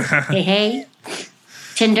 Rendezvous. hey.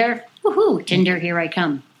 Tinder. Woohoo. Tinder, here I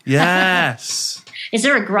come. Yes. Is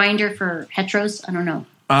there a Grindr for heteros? I don't know.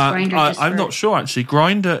 I'm not sure, actually.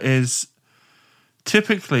 Grindr is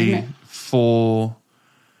typically for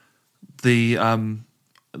the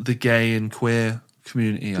gay and queer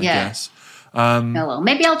community, I guess.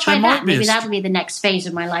 Maybe I'll try that. Maybe that'll be the next phase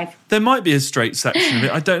of my life. There might be a straight section of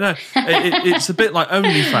it. I don't know. It's a bit like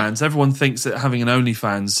OnlyFans. Everyone thinks that having an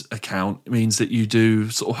OnlyFans account means that you do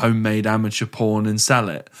sort of homemade amateur porn and sell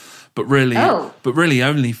it. But really,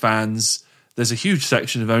 OnlyFans, there's a huge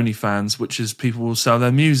section of OnlyFans which is people will sell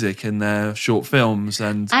their music and their short films.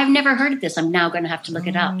 And I've never heard of this. I'm now going to have to look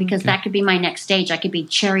it up because that could be my next stage. I could be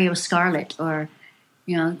Cherry O'Scarlet or,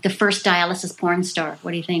 the first dialysis porn star.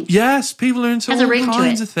 What do you think? Yes, people are into all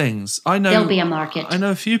kinds of things. I know there'll be a market. I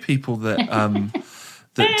know a few people that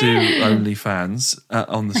that do OnlyFans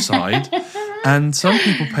on the side, and some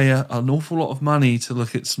people pay an awful lot of money to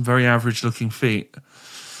look at some very average-looking feet.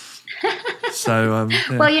 So,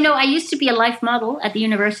 well, I used to be a life model at the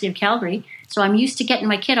University of Calgary, so I'm used to getting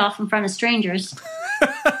my kid off in front of strangers.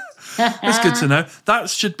 That's good to know. That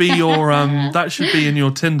should be your that should be in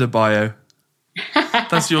your Tinder bio.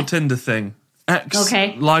 That's your Tinder thing.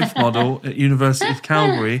 Life model at University of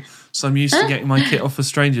Calgary. So I'm used to getting my kit off for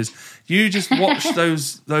strangers. You just watch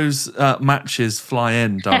those matches fly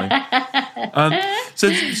in, darling.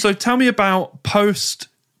 So tell me about post.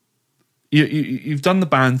 You've done the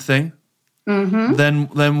band thing. Mm-hmm. Then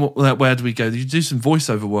where do we go? You do some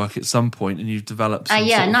voiceover work at some point, and you've developed.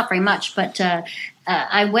 Not very much, but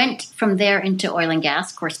I went from there into oil and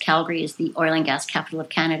gas. Of course, Calgary is the oil and gas capital of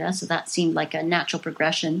Canada, so that seemed like a natural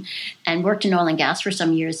progression. And worked in oil and gas for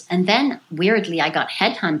some years, and then weirdly, I got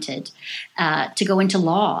headhunted to go into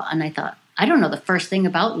law. And I thought, I don't know the first thing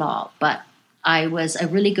about law, but I was a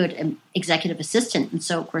really good executive assistant, and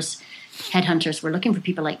so of course, headhunters were looking for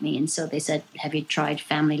people like me. And so they said, "Have you tried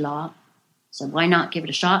family law?" So why not give it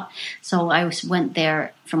a shot? So I went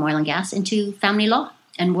there from oil and gas into family law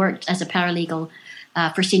and worked as a paralegal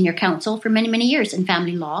for senior counsel for many, many years in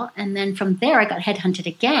family law. And then from there, I got headhunted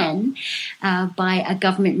again by a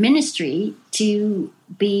government ministry to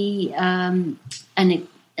be an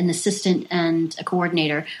assistant and a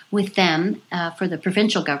coordinator with them for the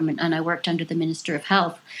provincial government. And I worked under the Minister of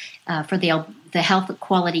Health for the Health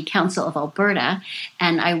Quality Council of Alberta,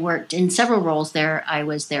 and I worked in several roles there. I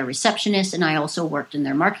was their receptionist, and I also worked in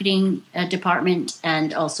their marketing department,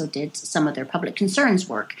 and also did some of their public concerns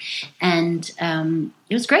work. And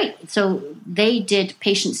it was great. So they did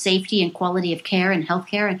patient safety and quality of care and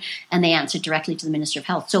healthcare, and they answered directly to the Minister of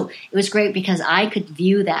Health. So it was great because I could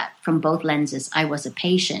view that from both lenses. I was a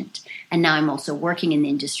patient, and now I'm also working in the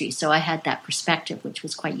industry. So I had that perspective, which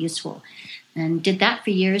was quite useful. And did that for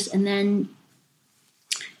years, and then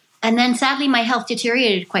sadly my health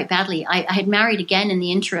deteriorated quite badly. I had married again in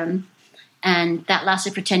the interim, and that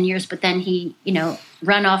lasted for 10 years. But then he,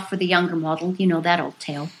 ran off for the younger model. You know that old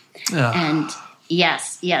tale. Yeah. And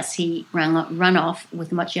yes, he run off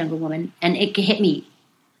with a much younger woman, and it hit me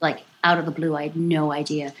like out of the blue. I had no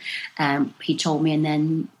idea. He told me, and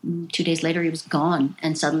then 2 days later he was gone,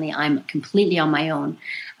 and suddenly I'm completely on my own.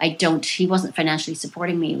 He wasn't financially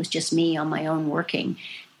supporting me. It was just me on my own working.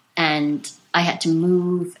 And I had to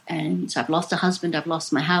move. And so I've lost a husband. I've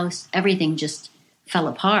lost my house. Everything just fell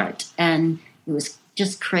apart. And it was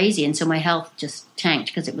just crazy. And so my health just tanked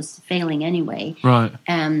because it was failing anyway. Right.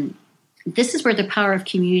 This is where the power of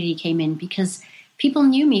community came in, because people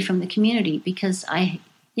knew me from the community, because I'm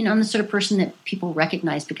the sort of person that people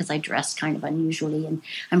recognize because I dress kind of unusually and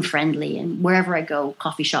I'm friendly, and wherever I go,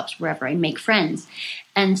 coffee shops, wherever, I make friends.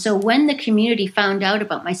 And so when the community found out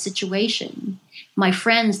about my situation, my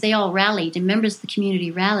friends, they all rallied, and members of the community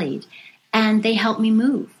rallied, and they helped me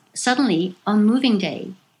move. Suddenly, on moving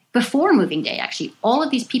day, before moving day, actually, all of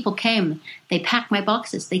these people came, they packed my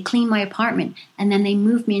boxes, they cleaned my apartment, and then they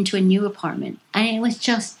moved me into a new apartment. And it was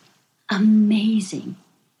just amazing.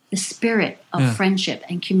 The spirit of friendship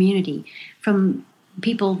and community from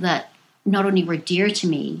people that not only were dear to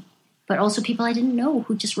me, but also people I didn't know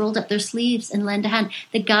who just rolled up their sleeves and lent a hand.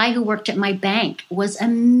 The guy who worked at my bank was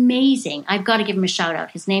amazing. I've got to give him a shout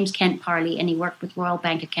out. His name's Kent Parley, and he worked with Royal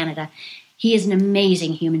Bank of Canada. He is an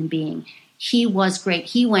amazing human being. He was great.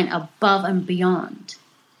 He went above and beyond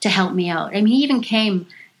to help me out. I mean, he even came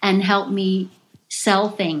and helped me sell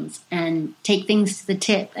things and take things to the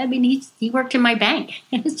tip. I mean, he worked in my bank.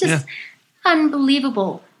 It was just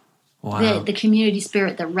unbelievable. Wow. The community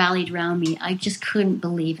spirit that rallied around me. I just couldn't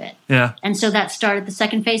believe it. Yeah. And so that started the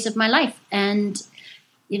second phase of my life. And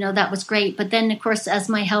that was great. But then, of course, as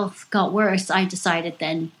my health got worse, I decided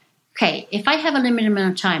then, okay, if I have a limited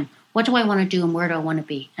amount of time, what do I want to do and where do I want to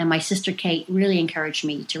be? And my sister Kate really encouraged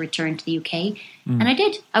me to return to the UK. And I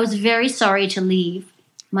did. I was very sorry to leave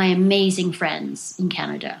my amazing friends in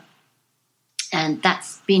Canada. And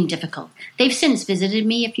that's been difficult. They've since visited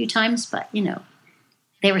me a few times, but,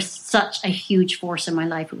 they were such a huge force in my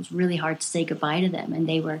life. It was really hard to say goodbye to them. And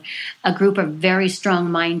they were a group of very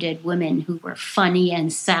strong-minded women who were funny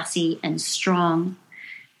and sassy and strong.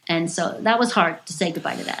 And so that was hard to say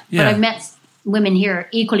goodbye to that. Yeah. But I've met women here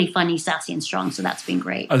equally funny, sassy, and strong. So that's been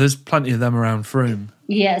great. Oh, there's plenty of them around Frome.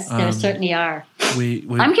 Yes, there certainly are.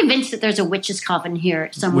 I'm convinced that there's a witch's coven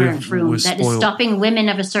here somewhere in Frome that is stopping women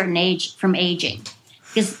of a certain age from aging.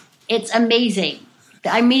 Because it's amazing.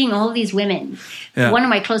 I'm meeting all these women. Yeah. One of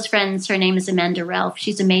my close friends, her name is Amanda Ralph.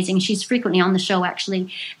 She's amazing. She's frequently on the show,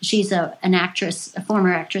 actually. She's an actress, a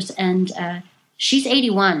former actress, and she's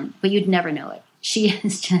 81, but you'd never know it. She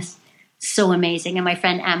is just so amazing. And my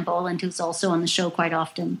friend Anne Boland, who's also on the show quite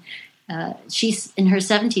often, she's in her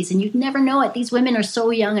 70s, and you'd never know it. These women are so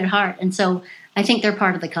young at heart. And so I think they're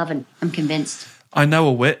part of the coven. I'm convinced. I know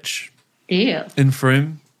a witch. Do you? In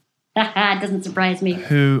Frome. It doesn't surprise me.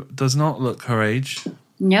 Who does not look her age.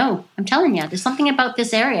 No, I'm telling you, there's something about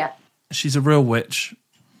this area. She's a real witch.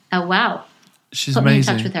 Oh, wow. She's Put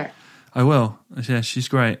amazing. me in touch with her. I will. Yeah, she's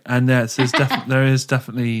great. And there is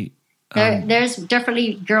definitely... there's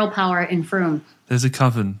definitely girl power in Frome. There's a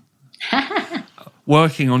coven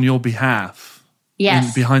working on your behalf.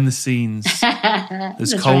 Yes. Behind the scenes.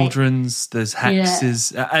 There's cauldrons, right. There's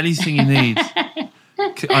hexes, anything you need.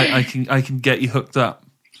 I can get you hooked up.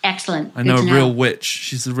 Excellent. I know a real witch.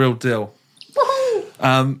 She's the real deal.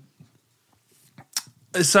 Woohoo!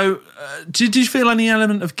 So, did you feel any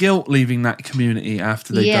element of guilt leaving that community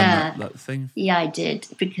after they'd done that thing? Yeah, I did,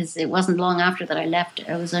 because it wasn't long after that I left.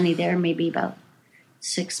 I was only there maybe about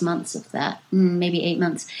 6 months of that, maybe 8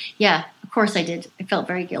 months. Yeah, of course I did. I felt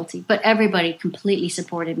very guilty. But everybody completely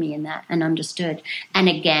supported me in that and understood. And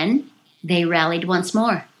again, they rallied once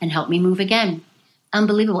more and helped me move again.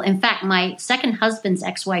 Unbelievable. In fact, my second husband's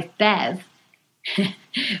ex-wife, Bev,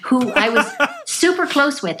 who I was super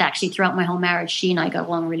close with actually throughout my whole marriage, she and I got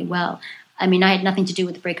along really well. I mean, I had nothing to do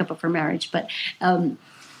with the breakup of her marriage, but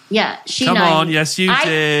she Come and I... on, yes, you I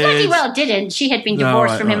did. bloody well didn't. She had been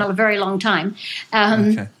divorced from him a very long time.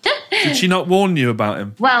 Okay. Did she not warn you about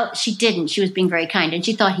him? Well, she didn't. She was being very kind, and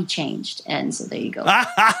she thought he changed, and so there you go.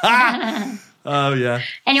 Oh, yeah.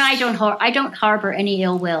 Anyway, I don't harbor any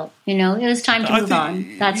ill will. It was time to move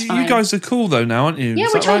on. That's fine. You guys are cool, though, now, aren't you? Yeah,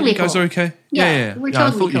 Is we're that totally right? You guys cool. are okay? Yeah, we're totally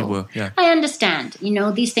I thought cool. you were, yeah. I understand.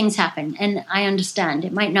 These things happen, and I understand.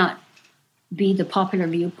 It might not be the popular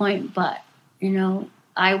viewpoint, but,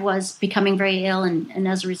 I was becoming very ill, and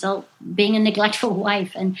as a result, being a neglectful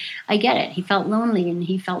wife. And I get it. He felt lonely, and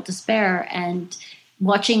he felt despair, and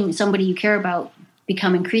watching somebody you care about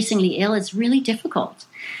become increasingly ill is really difficult.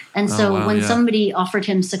 And so when somebody offered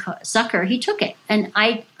him succor, he took it. And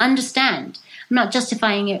I understand. I'm not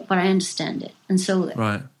justifying it, but I understand it. And so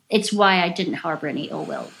it's why I didn't harbor any ill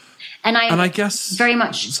will. And I guess very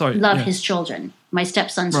much love his children. My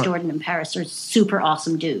stepsons, Jordan and Paris, are super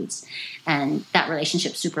awesome dudes. And that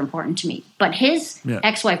relationship's super important to me. But his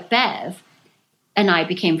ex-wife, Bev, and I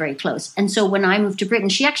became very close. And so when I moved to Britain,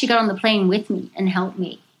 she actually got on the plane with me and helped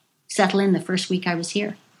me settle in the first week I was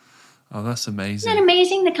here. Oh, that's amazing. Isn't that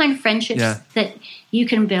amazing, the kind of friendships that you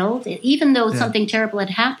can build? Even though something terrible had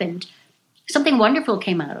happened, something wonderful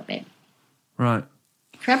came out of it. Right.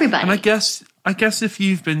 For everybody. And I guess if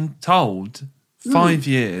you've been told 5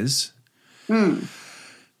 years, you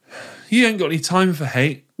ain't got any time for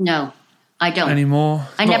hate. No, I don't. Anymore.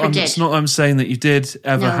 I never did. It's not I'm saying that you did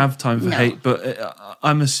ever have time for hate, but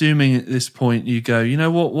I'm assuming at this point you go, you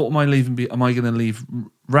know what am I leaving? Am I going to leave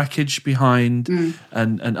wreckage behind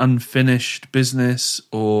and unfinished business,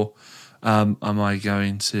 or am I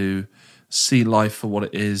going to see life for what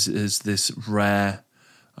it is this rare,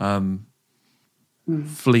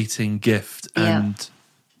 fleeting gift and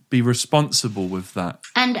be responsible with that?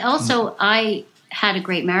 And also, I had a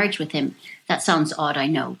great marriage with him. That sounds odd, I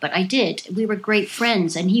know, but I did. We were great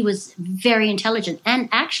friends, and he was very intelligent. And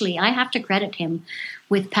actually, I have to credit him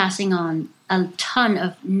with passing on a ton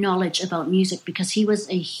of knowledge about music, because he was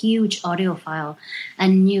a huge audiophile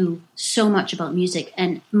and knew so much about music.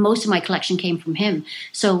 And most of my collection came from him.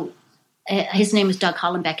 So his name is Doug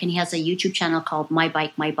Hollenbeck, and he has a YouTube channel called My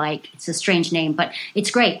Bike, My Bike. It's a strange name, but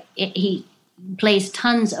it's great. He plays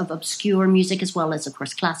tons of obscure music as well as, of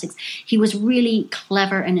course, classics. He was really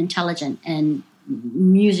clever and intelligent, and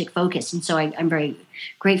music focused. And so I'm very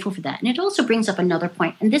grateful for that. And it also brings up another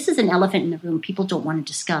point, and this is an elephant in the room people don't want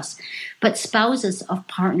to discuss, but spouses of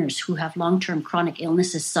partners who have long-term chronic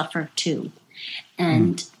illnesses suffer too.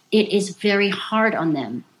 And it is very hard on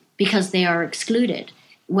them because they are excluded,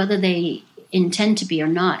 whether they intend to be or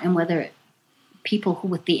not, and whether people who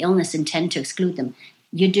with the illness intend to exclude them.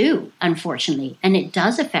 You do, unfortunately, and it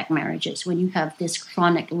does affect marriages when you have this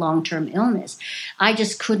chronic long-term illness. I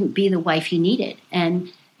just couldn't be the wife he needed.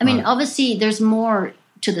 And I mean, obviously there's more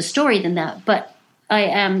to the story than that, but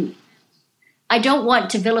I don't want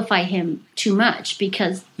to vilify him too much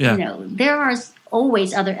because, there are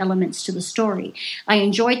always other elements to the story. I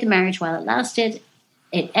enjoyed the marriage while it lasted.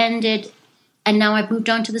 It ended, and now I've moved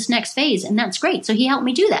on to this next phase, and that's great. So he helped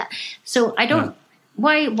me do that. So I don't,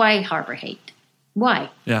 why harbor hate? Why?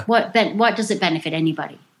 Yeah. What does it benefit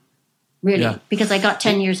anybody? Really? Yeah. Because I got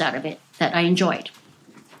 10 years out of it that I enjoyed.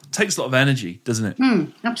 It takes a lot of energy, doesn't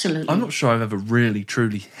it? Absolutely. I'm not sure I've ever really,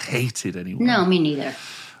 truly hated anyone. No, me neither.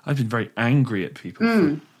 I've been very angry at people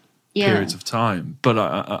for periods of time. But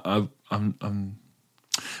I'm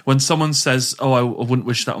when someone says, "Oh, I wouldn't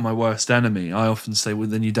wish that on my worst enemy," I often say, "Well,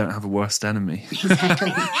 then you don't have a worst enemy."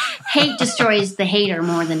 Exactly. Hate destroys the hater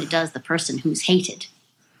more than it does the person who's hated.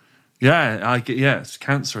 Yeah, it's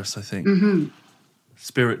cancerous, I think,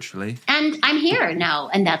 spiritually. And I'm here now,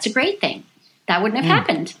 and that's a great thing. That wouldn't have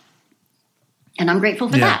happened. And I'm grateful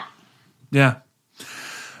for that. Yeah.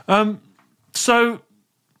 So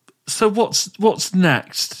what's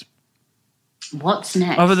next? What's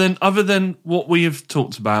next? Other than what we have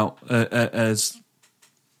talked about as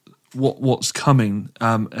what's coming,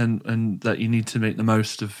 and that you need to make the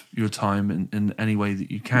most of your time in any way that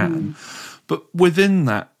you can. But within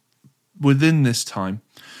this time,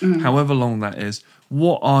 however long that is,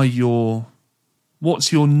 what's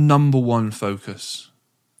your number one focus?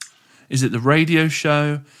 Is it the radio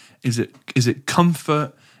show? Is it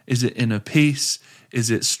comfort? Is it inner peace? Is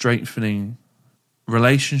it strengthening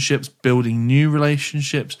relationships, building new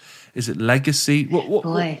relationships? Is it legacy?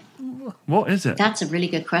 What is it? That's a really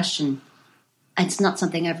good question. It's not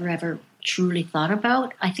something I've ever truly thought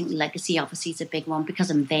about. I think legacy obviously is a big one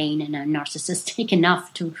because I'm vain and I'm narcissistic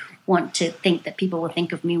enough to want to think that people will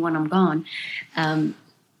think of me when I'm gone.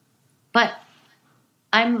 But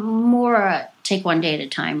I'm more a take one day at a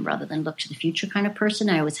time rather than look to the future kind of person.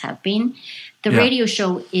 I always have been. The radio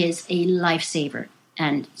show is a lifesaver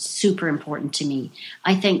and super important to me.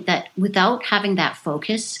 I think that without having that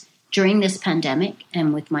focus during this pandemic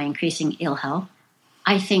and with my increasing ill health,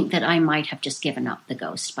 I think that I might have just given up the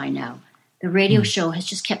ghost by now. The radio show has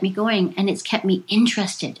just kept me going, and it's kept me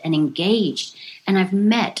interested and engaged, and I've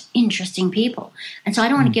met interesting people. And so I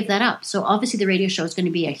don't want to give that up. So obviously the radio show is going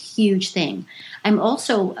to be a huge thing. I'm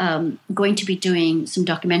also going to be doing some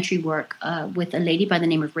documentary work with a lady by the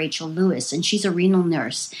name of Rachel Lewis, and she's a renal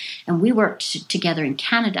nurse. And we worked together in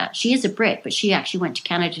Canada. She is a Brit, but she actually went to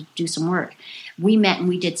Canada to do some work. We met and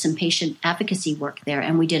we did some patient advocacy work there,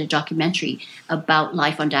 and we did a documentary about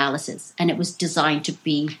life on dialysis. And it was designed to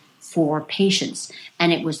be for patients,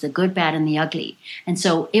 and it was the good, bad, and the ugly. And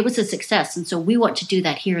so it was a success. And so we want to do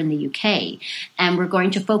that here in the UK. And we're going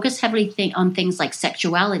to focus heavily on things like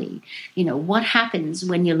sexuality. You know, what happens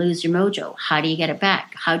when you lose your mojo? How do you get it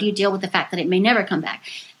back? How do you deal with the fact that it may never come back?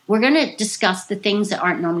 We're going to discuss the things that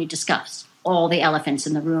aren't normally discussed, all the elephants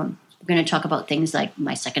in the room. We're going to talk about things like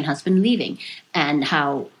my second husband leaving and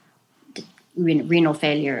how renal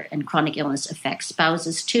failure and chronic illness affects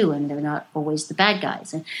spouses too, and they're not always the bad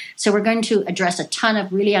guys. And so we're going to address a ton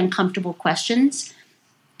of really uncomfortable questions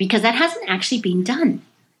because that hasn't actually been done.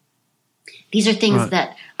 These are things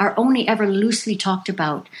that are only ever loosely talked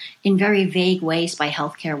about in very vague ways by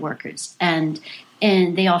healthcare workers. And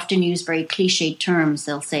they often use very cliched terms.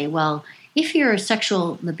 They'll say, well, if your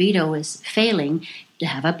sexual libido is failing, to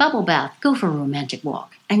have a bubble bath, go for a romantic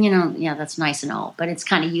walk. And, that's nice and all, but it's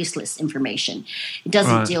kind of useless information. It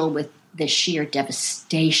doesn't deal with the sheer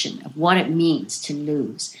devastation of what it means to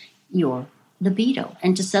lose your libido.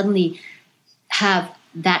 And to suddenly have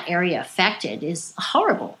that area affected is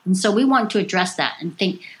horrible. And so we want to address that and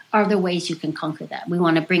think, are there ways you can conquer that? We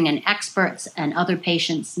want to bring in experts and other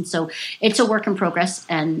patients. And so it's a work in progress,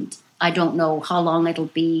 and I don't know how long it'll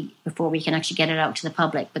be before we can actually get it out to the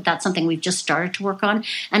public, but that's something we've just started to work on.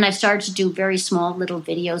 And I've started to do very small little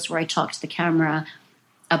videos where I talk to the camera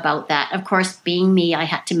about that. Of course, being me, I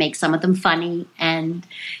had to make some of them funny and,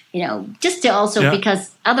 just to also,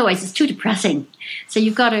 because otherwise it's too depressing. So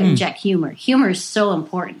you've got to inject humor. Humor is so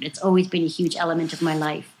important. It's always been a huge element of my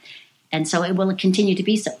life. And so it will continue to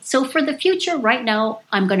be so. So for the future, right now,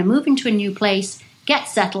 I'm going to move into a new place, get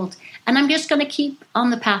settled, And I'm just going to keep on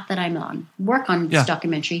the path that I'm on, work on this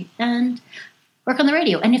documentary and work on the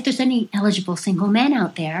radio. And if there's any eligible single men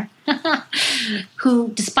out there who,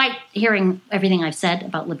 despite hearing everything I've said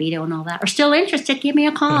about libido and all that, are still interested, give me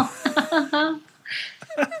a call.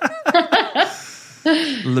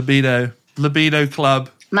 Libido club.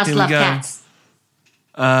 Must love cats.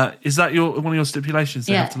 Is that one of your stipulations?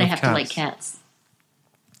 They have to like cats.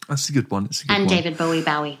 That's a good one. And David Bowie.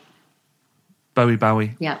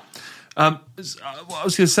 Bowie. Yeah. What I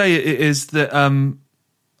was going to say is that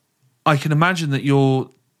I can imagine that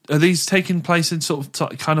are these taking place in sort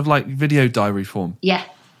of kind of like video diary form? Yeah.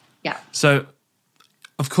 So,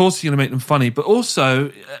 of course, you're going to make them funny, but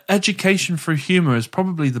also education through humour is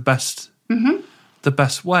probably the best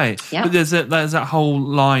way. Yeah. But there's that whole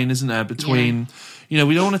line, isn't there, between, we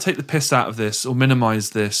don't want to take the piss out of this or minimise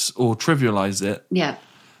this or trivialise it. Yeah.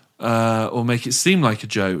 Or make it seem like a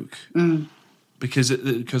joke.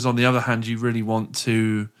 Because on the other hand, you really want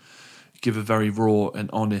to give a very raw and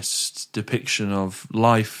honest depiction of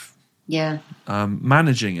life. Yeah.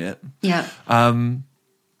 Managing it. Yeah.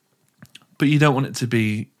 But you don't want it to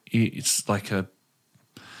be. It's like a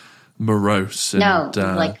morose. And,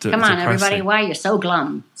 come on, depressing. everybody! Why you're so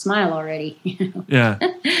glum? Smile already. Yeah.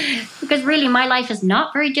 Because really, my life is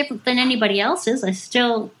not very different than anybody else's. I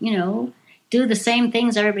still, do the same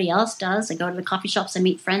things everybody else does. I go to the coffee shops, I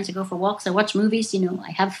meet friends, I go for walks, I watch movies,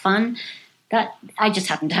 I have fun. That I just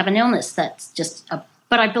happen to have an illness that's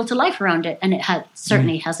but I built a life around it, and it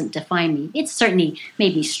certainly hasn't defined me. It's certainly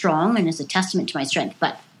made me strong and is a testament to my strength,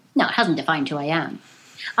 but no, it hasn't defined who I am.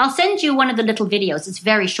 I'll send you one of the little videos. It's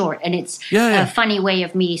very short, and it's a funny way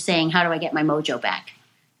of me saying, how do I get my mojo back?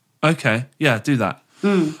 Okay, yeah, do that.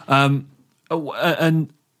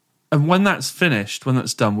 And when that's finished, when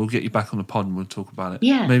that's done, we'll get you back on the pod and we'll talk about it.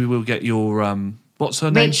 Yeah. Maybe we'll get your, what's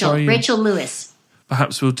her name? Sorry? Rachel Lewis.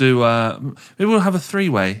 Perhaps we'll do, maybe we'll have a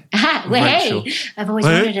three-way. Hey, I've always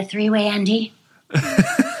wanted a three-way, Andy.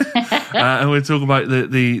 And we'll talk about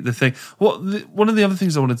the thing. One of the other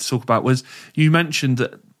things I wanted to talk about was you mentioned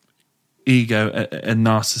that ego and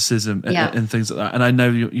narcissism and things like that. And I know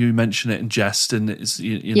you mention it in jest, and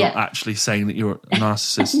you're not actually saying that you're a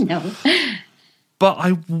narcissist. No. But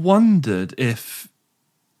I wondered if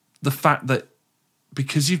the fact that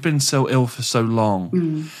because you've been so ill for so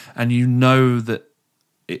long and you know that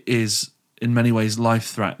it is in many ways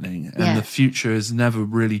life-threatening and the future has never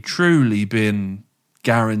really truly been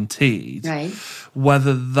guaranteed, right,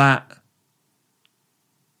 whether that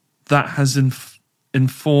has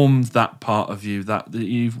informed that part of you, that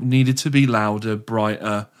you've needed to be louder,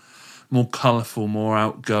 brighter, more colourful, more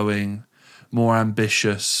outgoing, more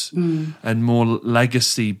ambitious and more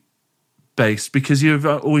legacy-based, because you've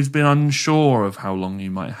always been unsure of how long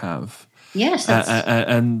you might have. Yes.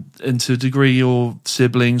 And to a degree, your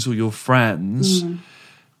siblings or your friends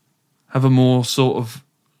have a more sort of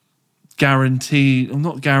guaranteed,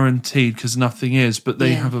 not guaranteed because nothing is, but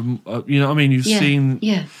they have you've seen,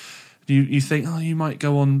 you think, oh, you might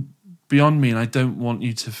go on beyond me and I don't want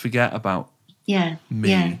you to forget about me.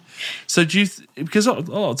 Yeah. So do you? Because a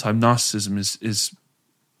lot of time narcissism is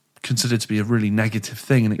considered to be a really negative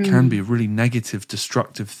thing, and it can be a really negative,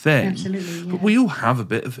 destructive thing. Absolutely. Yeah. But we all have a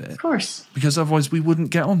bit of it, of course, because otherwise we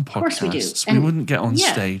wouldn't get on podcasts. Of course we do. We wouldn't get on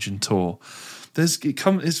stage and tour. It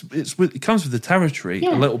comes with the territory,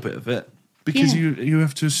 a little bit of it. Because you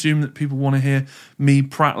have to assume that people want to hear me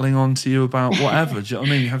prattling on to you about whatever. Do you know what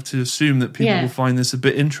I mean? You have to assume that people will find this a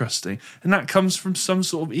bit interesting. And that comes from some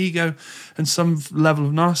sort of ego and some level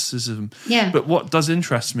of narcissism. Yeah. But what does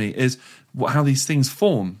interest me is how these things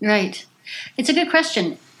form. Right. It's a good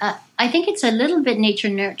question. I think it's a little bit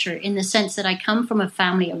nature-nurture in the sense that I come from a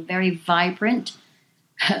family of very vibrant,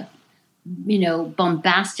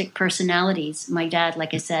 bombastic personalities. My dad,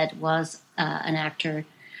 like I said, was an actor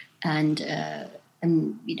and a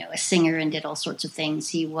singer and did all sorts of things.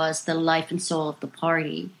 He was the life and soul of the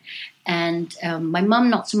party. And my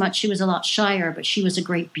mom, not so much. She was a lot shyer, but she was a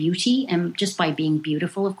great beauty. And just by being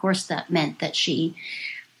beautiful, of course, that meant that she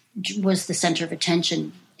was the center of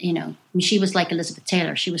attention. She was like Elizabeth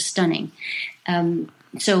Taylor. She was stunning.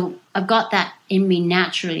 So I've got that in me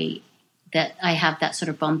naturally, that I have that sort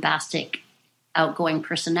of bombastic, outgoing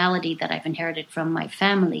personality that I've inherited from my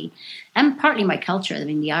family and partly my culture. I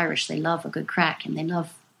mean, the Irish, they love a good crack and they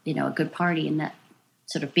love, a good party and that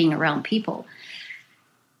sort of being around people.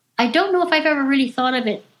 I don't know if I've ever really thought of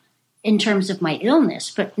it in terms of my illness,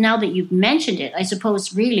 but now that you've mentioned it, I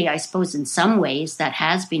suppose in some ways that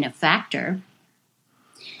has been a factor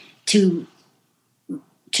to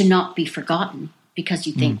not be forgotten, because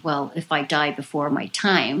you think, well, if I die before my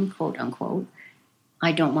time, quote unquote,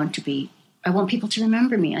 I don't want to be I want people to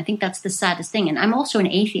remember me. I think that's the saddest thing. And I'm also an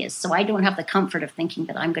atheist, so I don't have the comfort of thinking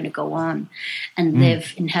that I'm going to go on and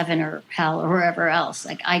live in heaven or hell or wherever else.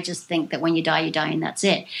 Like, I just think that when you die, and that's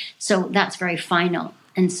it. So that's very final.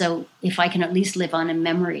 And so if I can at least live on in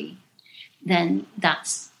memory, then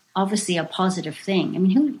that's obviously a positive thing. I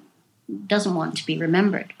mean, who doesn't want to be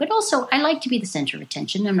remembered? But also, I like to be the center of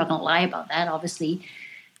attention. I'm not going to lie about that. Obviously,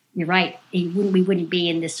 you're right. We wouldn't be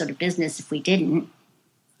in this sort of business if we didn't.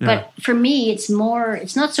 Yeah. But for me, it's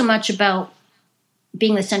not so much about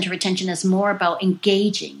being the center of attention as more about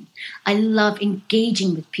engaging. I love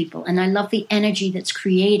engaging with people, and I love the energy that's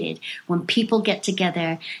created when people get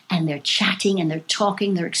together and they're chatting and they're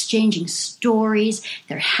talking, they're exchanging stories,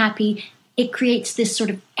 they're happy. It creates this sort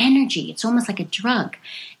of energy. It's almost like a drug.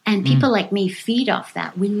 And people like me feed off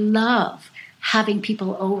that. We love having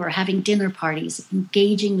people over, having dinner parties,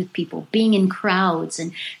 engaging with people, being in crowds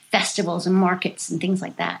and festivals and markets and things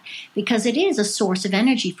like that, because it is a source of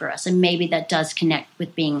energy for us. And maybe that does connect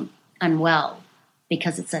with being unwell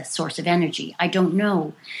because it's a source of energy. I don't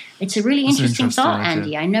know. It's a really interesting thought,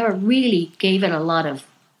 Andy. I never really gave it a lot of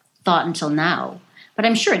thought until now, but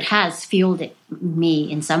I'm sure it has fueled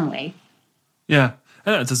me in some way. Yeah.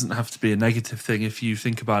 And it doesn't have to be a negative thing if you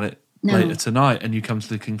think about it later tonight and you come to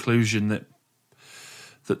the conclusion that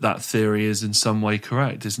theory is in some way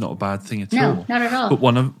correct. It's not a bad thing at all. No, not at all. But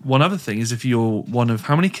one other thing is, if you're one of,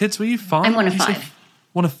 how many kids were you? 5? I'm one of 5.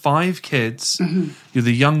 One of 5 kids. Mm-hmm. You're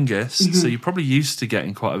the youngest, so you're probably used to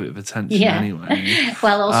getting quite a bit of attention anyway.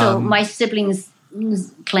 Well, also, my siblings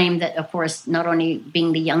claim that, of course, not only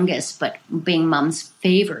being the youngest, but being Mum's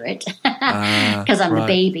favorite, because I'm the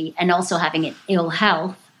baby, and also having ill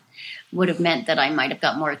health would have meant that I might have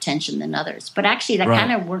got more attention than others. But actually, that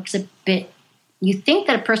kind of works a bit. You think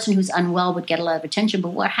that a person who's unwell would get a lot of attention,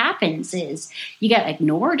 but what happens is you get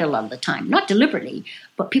ignored a lot of the time. Not deliberately,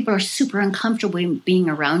 but people are super uncomfortable being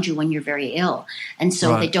around you when you're very ill. And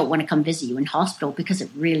so they don't want to come visit you in hospital because it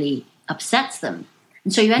really upsets them.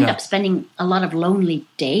 And so you end up spending a lot of lonely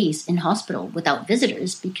days in hospital without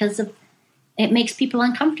visitors because it makes people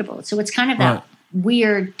uncomfortable. So it's kind of that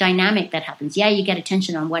weird dynamic that happens. Yeah, you get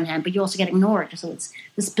attention on one hand, but you also get ignored. So it's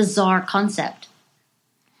this bizarre concept.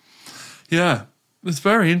 Yeah. It's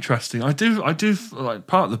very interesting. I do like,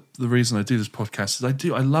 part of the reason I do this podcast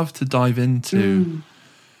is I love to dive into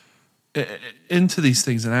these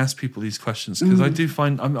things and ask people these questions, because I do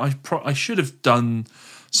find I should have done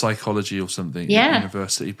psychology or something at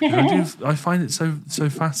university, because I find it so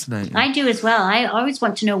fascinating. I do as well. I always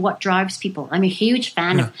want to know what drives people. I'm a huge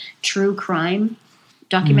fan of true crime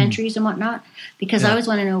documentaries and whatnot, because I always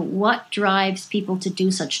want to know what drives people to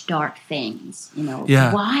do such dark things.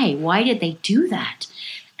 Why did they do that?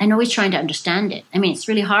 And always trying to understand it. I mean, it's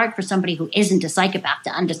really hard for somebody who isn't a psychopath to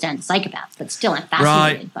understand a psychopath, but still I'm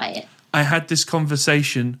fascinated by it. I had this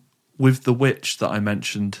conversation with the witch that I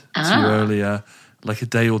mentioned to you earlier, like a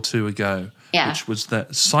day or two ago, which was that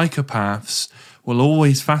psychopaths will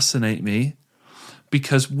always fascinate me,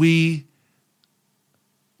 because we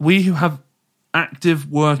who have active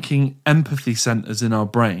working empathy centers in our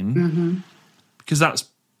brain, because that's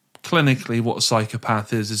clinically what a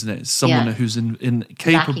psychopath is, isn't it? It's someone who's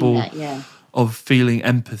incapable of feeling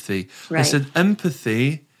empathy. I said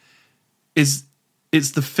empathy it's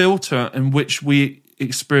the filter in which we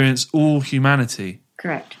experience all humanity.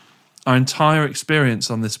 Correct. Our entire experience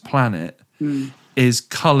on this planet is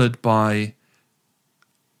colored by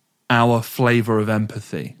our flavor of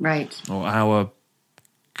empathy. Right. Or our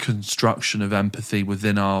construction of empathy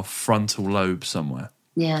within our frontal lobe somewhere.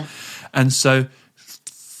 Yeah. And so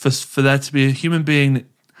for there to be a human being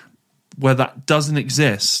where that doesn't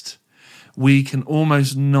exist, we can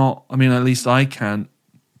almost not, I mean, at least I can't,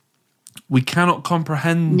 we cannot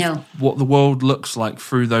comprehend what the world looks like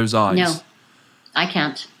through those eyes. No, I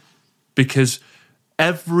can't. Because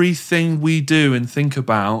everything we do and think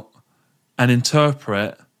about and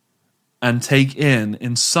interpret and take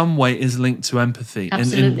in some way is linked to empathy.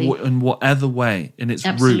 Absolutely. In whatever way, in its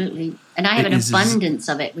root. Absolutely. And I have an abundance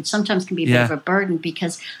of it, which sometimes can be a bit of a burden,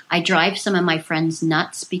 because I drive some of my friends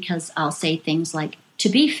nuts, because I'll say things like, to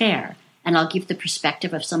be fair, and I'll give the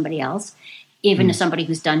perspective of somebody else. Even if somebody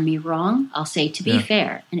who's done me wrong, I'll say, to be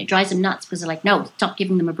fair. And it drives them nuts, because they're like, no, stop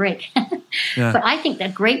giving them a break. But I think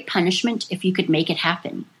that great punishment, if you could make it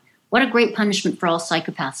happen, what a great punishment for all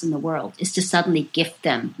psychopaths in the world is to suddenly gift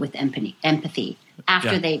them with empathy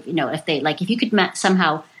after they've, if you could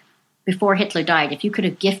somehow, before Hitler died, if you could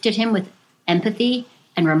have gifted him with empathy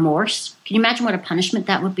and remorse, can you imagine what a punishment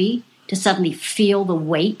that would be? To suddenly feel the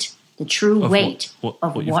weight, the true weight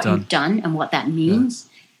of what you've done and what that means. Yeah.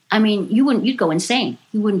 I mean, you'd go insane.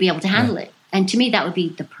 You wouldn't be able to handle it. And to me, that would be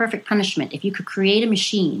the perfect punishment. If you could create a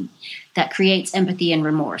machine that creates empathy and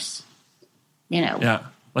remorse, Yeah,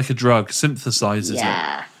 like a drug, synthesizes it.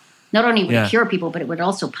 Yeah. Not only would it cure people, but it would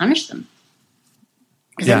also punish them.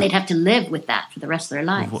 Because then they'd have to live with that for the rest of their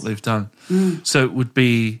lives. With what they've done. So it would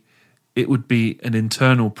be an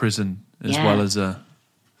internal prison as well as a...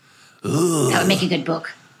 That would make a good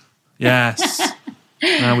book. Yes.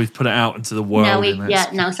 Now we've put it out into the world.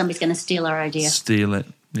 Now somebody's going to steal our idea. Steal it.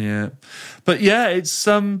 Yeah. But yeah,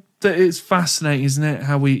 it's fascinating, isn't it?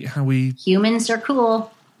 How we humans are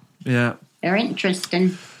cool. Yeah. Very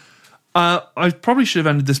interesting. I probably should have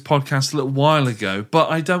ended this podcast a little while ago, but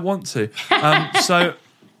I don't want to. So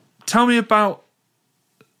tell me about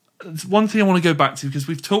one thing I want to go back to, because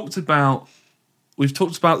we've talked about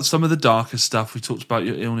some of the darker stuff. We talked about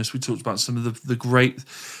your illness. We talked about some of the great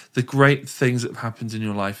things that have happened in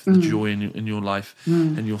your life, the joy in your life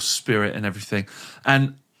and your spirit and everything.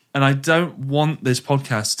 And I don't want this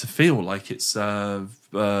podcast to feel like it's a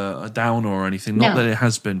downer or anything. Not that it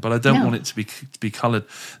has been, but I don't want it to be coloured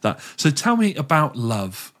that. So tell me about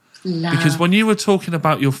love. Because when you were talking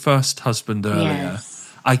about your first husband earlier,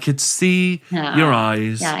 I could see your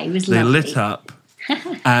eyes. Yeah, he was lovely. They lit up.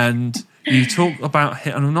 And you talk about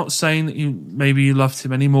him, and I'm not saying that you loved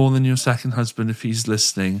him any more than your second husband if he's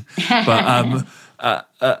listening, but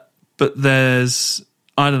but there's,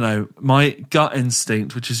 I don't know, my gut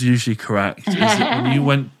instinct, which is usually correct, is that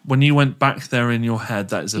when you went back there in your head,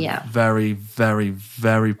 that is a very, very,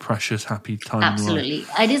 very precious, happy time. Absolutely.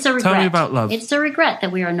 It is a regret. Tell me about love. It's a regret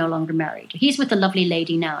that we are no longer married. He's with a lovely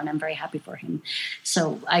lady now, and I'm very happy for him.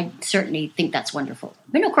 So I certainly think that's wonderful.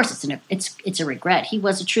 But of course, it's a regret. He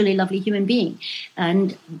was a truly lovely human being,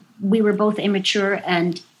 and we were both immature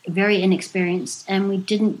and very inexperienced, and we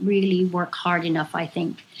didn't really work hard enough, I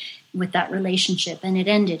think, with that relationship, and it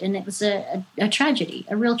ended, and it was a tragedy,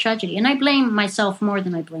 a real tragedy. And I blame myself more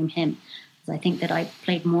than I blame him, because I think that I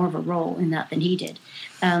played more of a role in that than he did.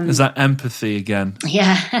 Is that empathy again?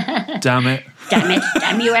 Yeah. Damn it.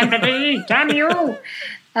 Damn you, empathy, damn you.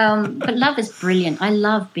 But love is brilliant. I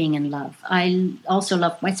love being in love. I also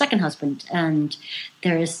love my second husband, and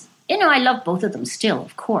there's, I love both of them still,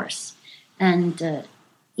 of course. And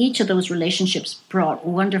each of those relationships brought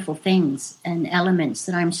wonderful things and elements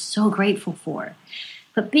that I'm so grateful for.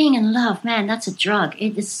 But being in love, man, that's a drug.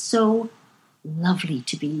 It is so lovely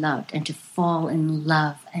to be loved and to fall in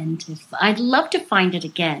love. And I'd love to find it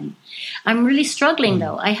again. I'm really struggling,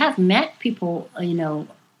 though. I have met people,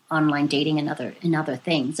 online dating and other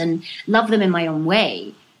things, and love them in my own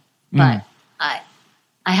way. But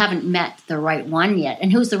I haven't met the right one yet.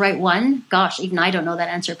 And who's the right one? Gosh, even I don't know that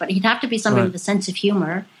answer. But he'd have to be somebody with a sense of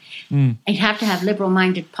humor. He'd have to have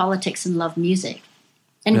liberal-minded politics and love music.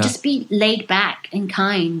 And just be laid back and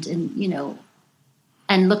kind and,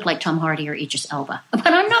 and look like Tom Hardy or Idris Elba. But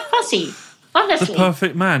I'm not fussy, honestly. The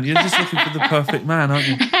perfect man. You're just looking for the perfect man, aren't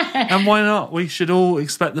you? And why not? We should all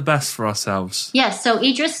expect the best for ourselves. Yes, so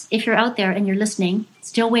Idris, if you're out there and you're listening,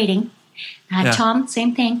 still waiting. Tom,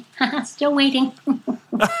 same thing. Still waiting.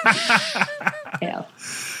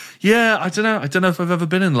 Yeah, I don't know. I don't know if I've ever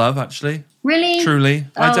been in love, actually. Really? Truly.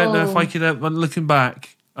 Oh. I don't know if I could ever, looking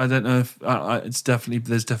back, I don't know if there's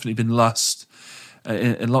definitely been lust,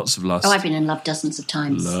 in lots of lust. Oh, I've been in love dozens of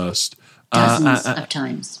times. Lust. Dozens of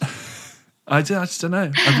times. I just don't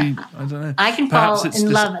know. I don't know. I can fall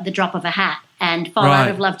in love at the drop of a hat and fall out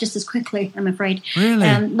of love just as quickly, I'm afraid.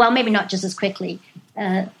 Really? Well, maybe not just as quickly.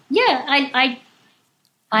 I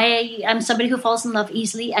am somebody who falls in love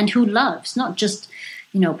easily and who loves, not just,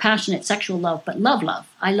 passionate sexual love, but love.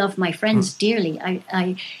 I love my friends dearly.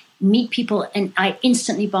 I meet people and I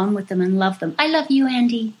instantly bond with them and love them. I love you,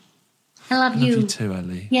 Andy. I love you. I love you too,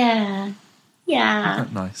 Ellie. Yeah. Isn't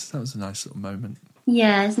that nice? That was a nice little moment.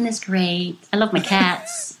 Yeah, isn't this great? I love my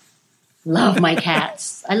cats. Love my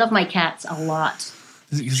cats. I love my cats a lot.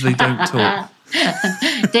 Is it because they don't talk?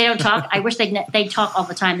 They don't talk. I wish they'd talk all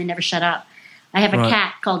the time. They never shut up. I have a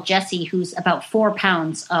cat called Jessie who's about 4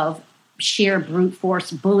 pounds of sheer brute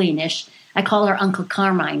force bullying-ish. I call her Uncle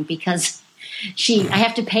Carmine because I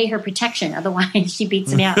have to pay her protection. Otherwise, she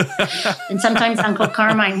beats me up. And sometimes Uncle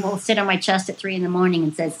Carmine will sit on my chest at 3 a.m.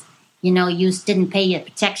 and says, you didn't pay your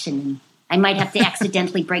protection. And I might have to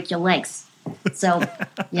accidentally break your legs. So,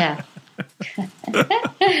 yeah.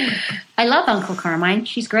 I love Uncle Carmine.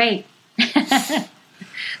 She's great.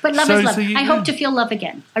 But love is love. I hope to feel love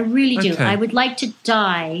again. I really do. I would like to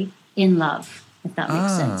die in love, if that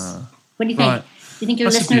makes sense. What do you think? Right. Do you think your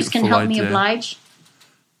listeners can help me oblige?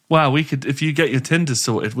 Well, we could, if you get your Tinder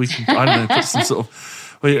sorted, we can, I don't know, put some sort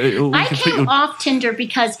of... I came off Tinder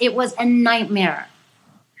because it was a nightmare.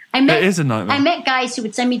 It is a nightmare. I met guys who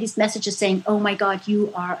would send me these messages saying, "Oh my God,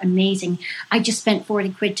 you are amazing. I just spent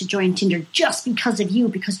 40 quid to join Tinder just because of you,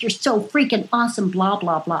 because you're so freaking awesome, blah,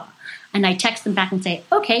 blah, blah." And I text them back and say,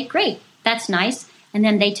 "Okay, great. That's nice." And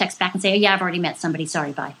then they text back and say, "Oh yeah, I've already met somebody.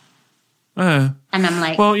 Sorry, bye." And I'm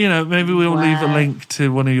like, well, maybe we'll leave a link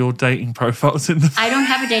to one of your dating profiles in the... I don't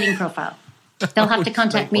have a dating profile. They'll have to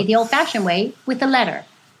contact me the old-fashioned way with a letter.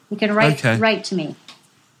 You can write to me.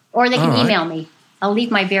 Or they can email me. I'll leave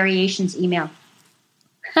my variations email.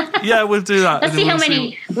 Yeah, we'll do that. Let's see how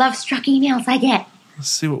many love-struck emails I get. Let's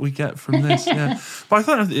see what we get from this, yeah. But I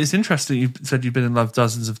thought it's interesting you said you've been in love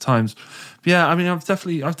dozens of times. But yeah, I mean, I've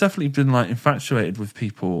definitely been like infatuated with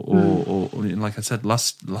people or like I said,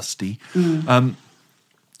 lusty.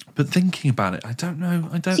 But thinking about it, I don't know.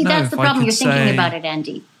 See, that's the problem. You're thinking about it,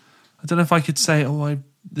 Andy. I don't know if I could say,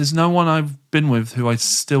 there's no one I've been with who I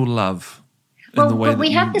still love. Well, but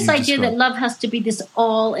we have this idea that love has to be this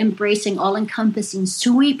all-embracing, all-encompassing,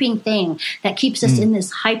 sweeping thing that keeps us in this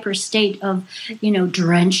hyper state of,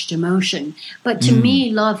 drenched emotion. But to me,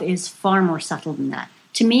 love is far more subtle than that.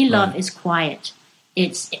 To me, love is quiet.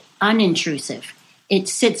 It's unintrusive. It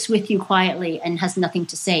sits with you quietly and has nothing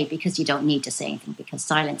to say because you don't need to say anything because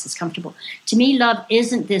silence is comfortable. To me, love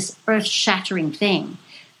isn't this earth-shattering thing.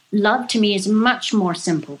 Love to me is much more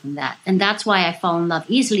simple than that. And that's why I fall in love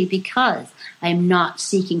easily, because I'm not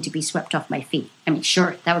seeking to be swept off my feet. I mean,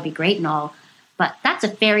 sure, that would be great and all, but that's a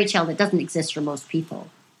fairy tale that doesn't exist for most people.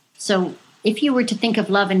 So if you were to think of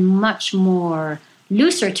love in much more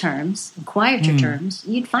looser terms, quieter terms,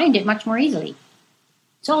 you'd find it much more easily.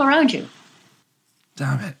 It's all around you.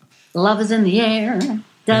 Damn it. Love is in the air.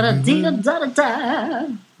 Da-da-dee-da-da-da-da.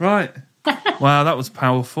 Right. Wow, that was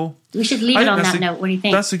powerful. We should leave it on that note. What do you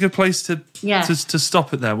think? That's a good place to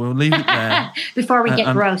stop it there. We'll leave it there. Before we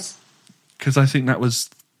get gross. Because I think that was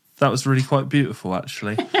really quite beautiful,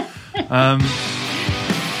 actually. And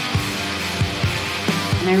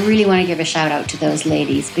I really want to give a shout out to those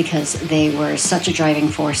ladies because they were such a driving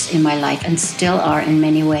force in my life and still are in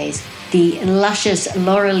many ways. The luscious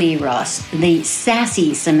Laura Lee Ross, the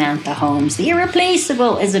sassy Samantha Holmes, the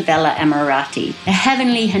irreplaceable Isabella Emirati, the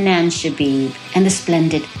heavenly Hanan Shabib, and the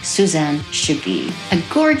splendid Suzanne Shabib.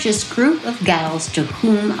 A gorgeous group of gals to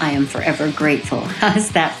whom I am forever grateful.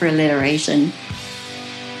 How's that for alliteration?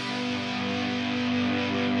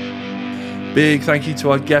 big thank you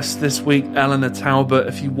to our guest this week, Eleanor Talbot.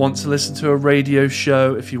 If you want to listen to a radio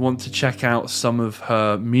show, if you want to check out some of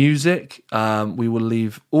her music, we will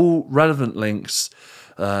leave all relevant links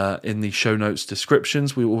in the show notes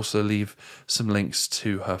descriptions. We will also leave some links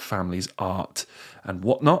to her family's art and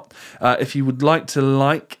whatnot. If you would like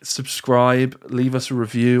to subscribe, leave us a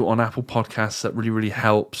review on Apple Podcasts, that really, really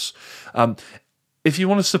helps. If you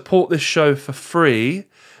want to support this show for free,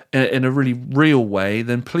 in a really real way,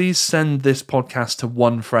 then please send this podcast to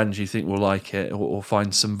one friend you think will like it or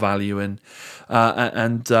find some value in,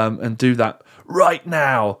 and do that right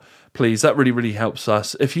now, please. That really, really helps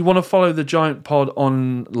us. If you want to follow the Giant Pod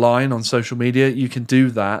online on social media, you can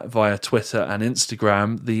do that via Twitter and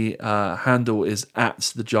Instagram. The handle is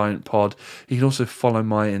 @thegiantpod. You can also follow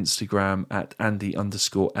my Instagram at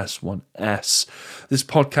Andy_S1S. This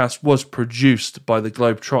podcast was produced by the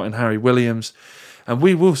Globetrotting Harry Williams. And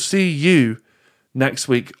we will see you next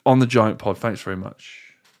week on the Giant Pod. Thanks very much.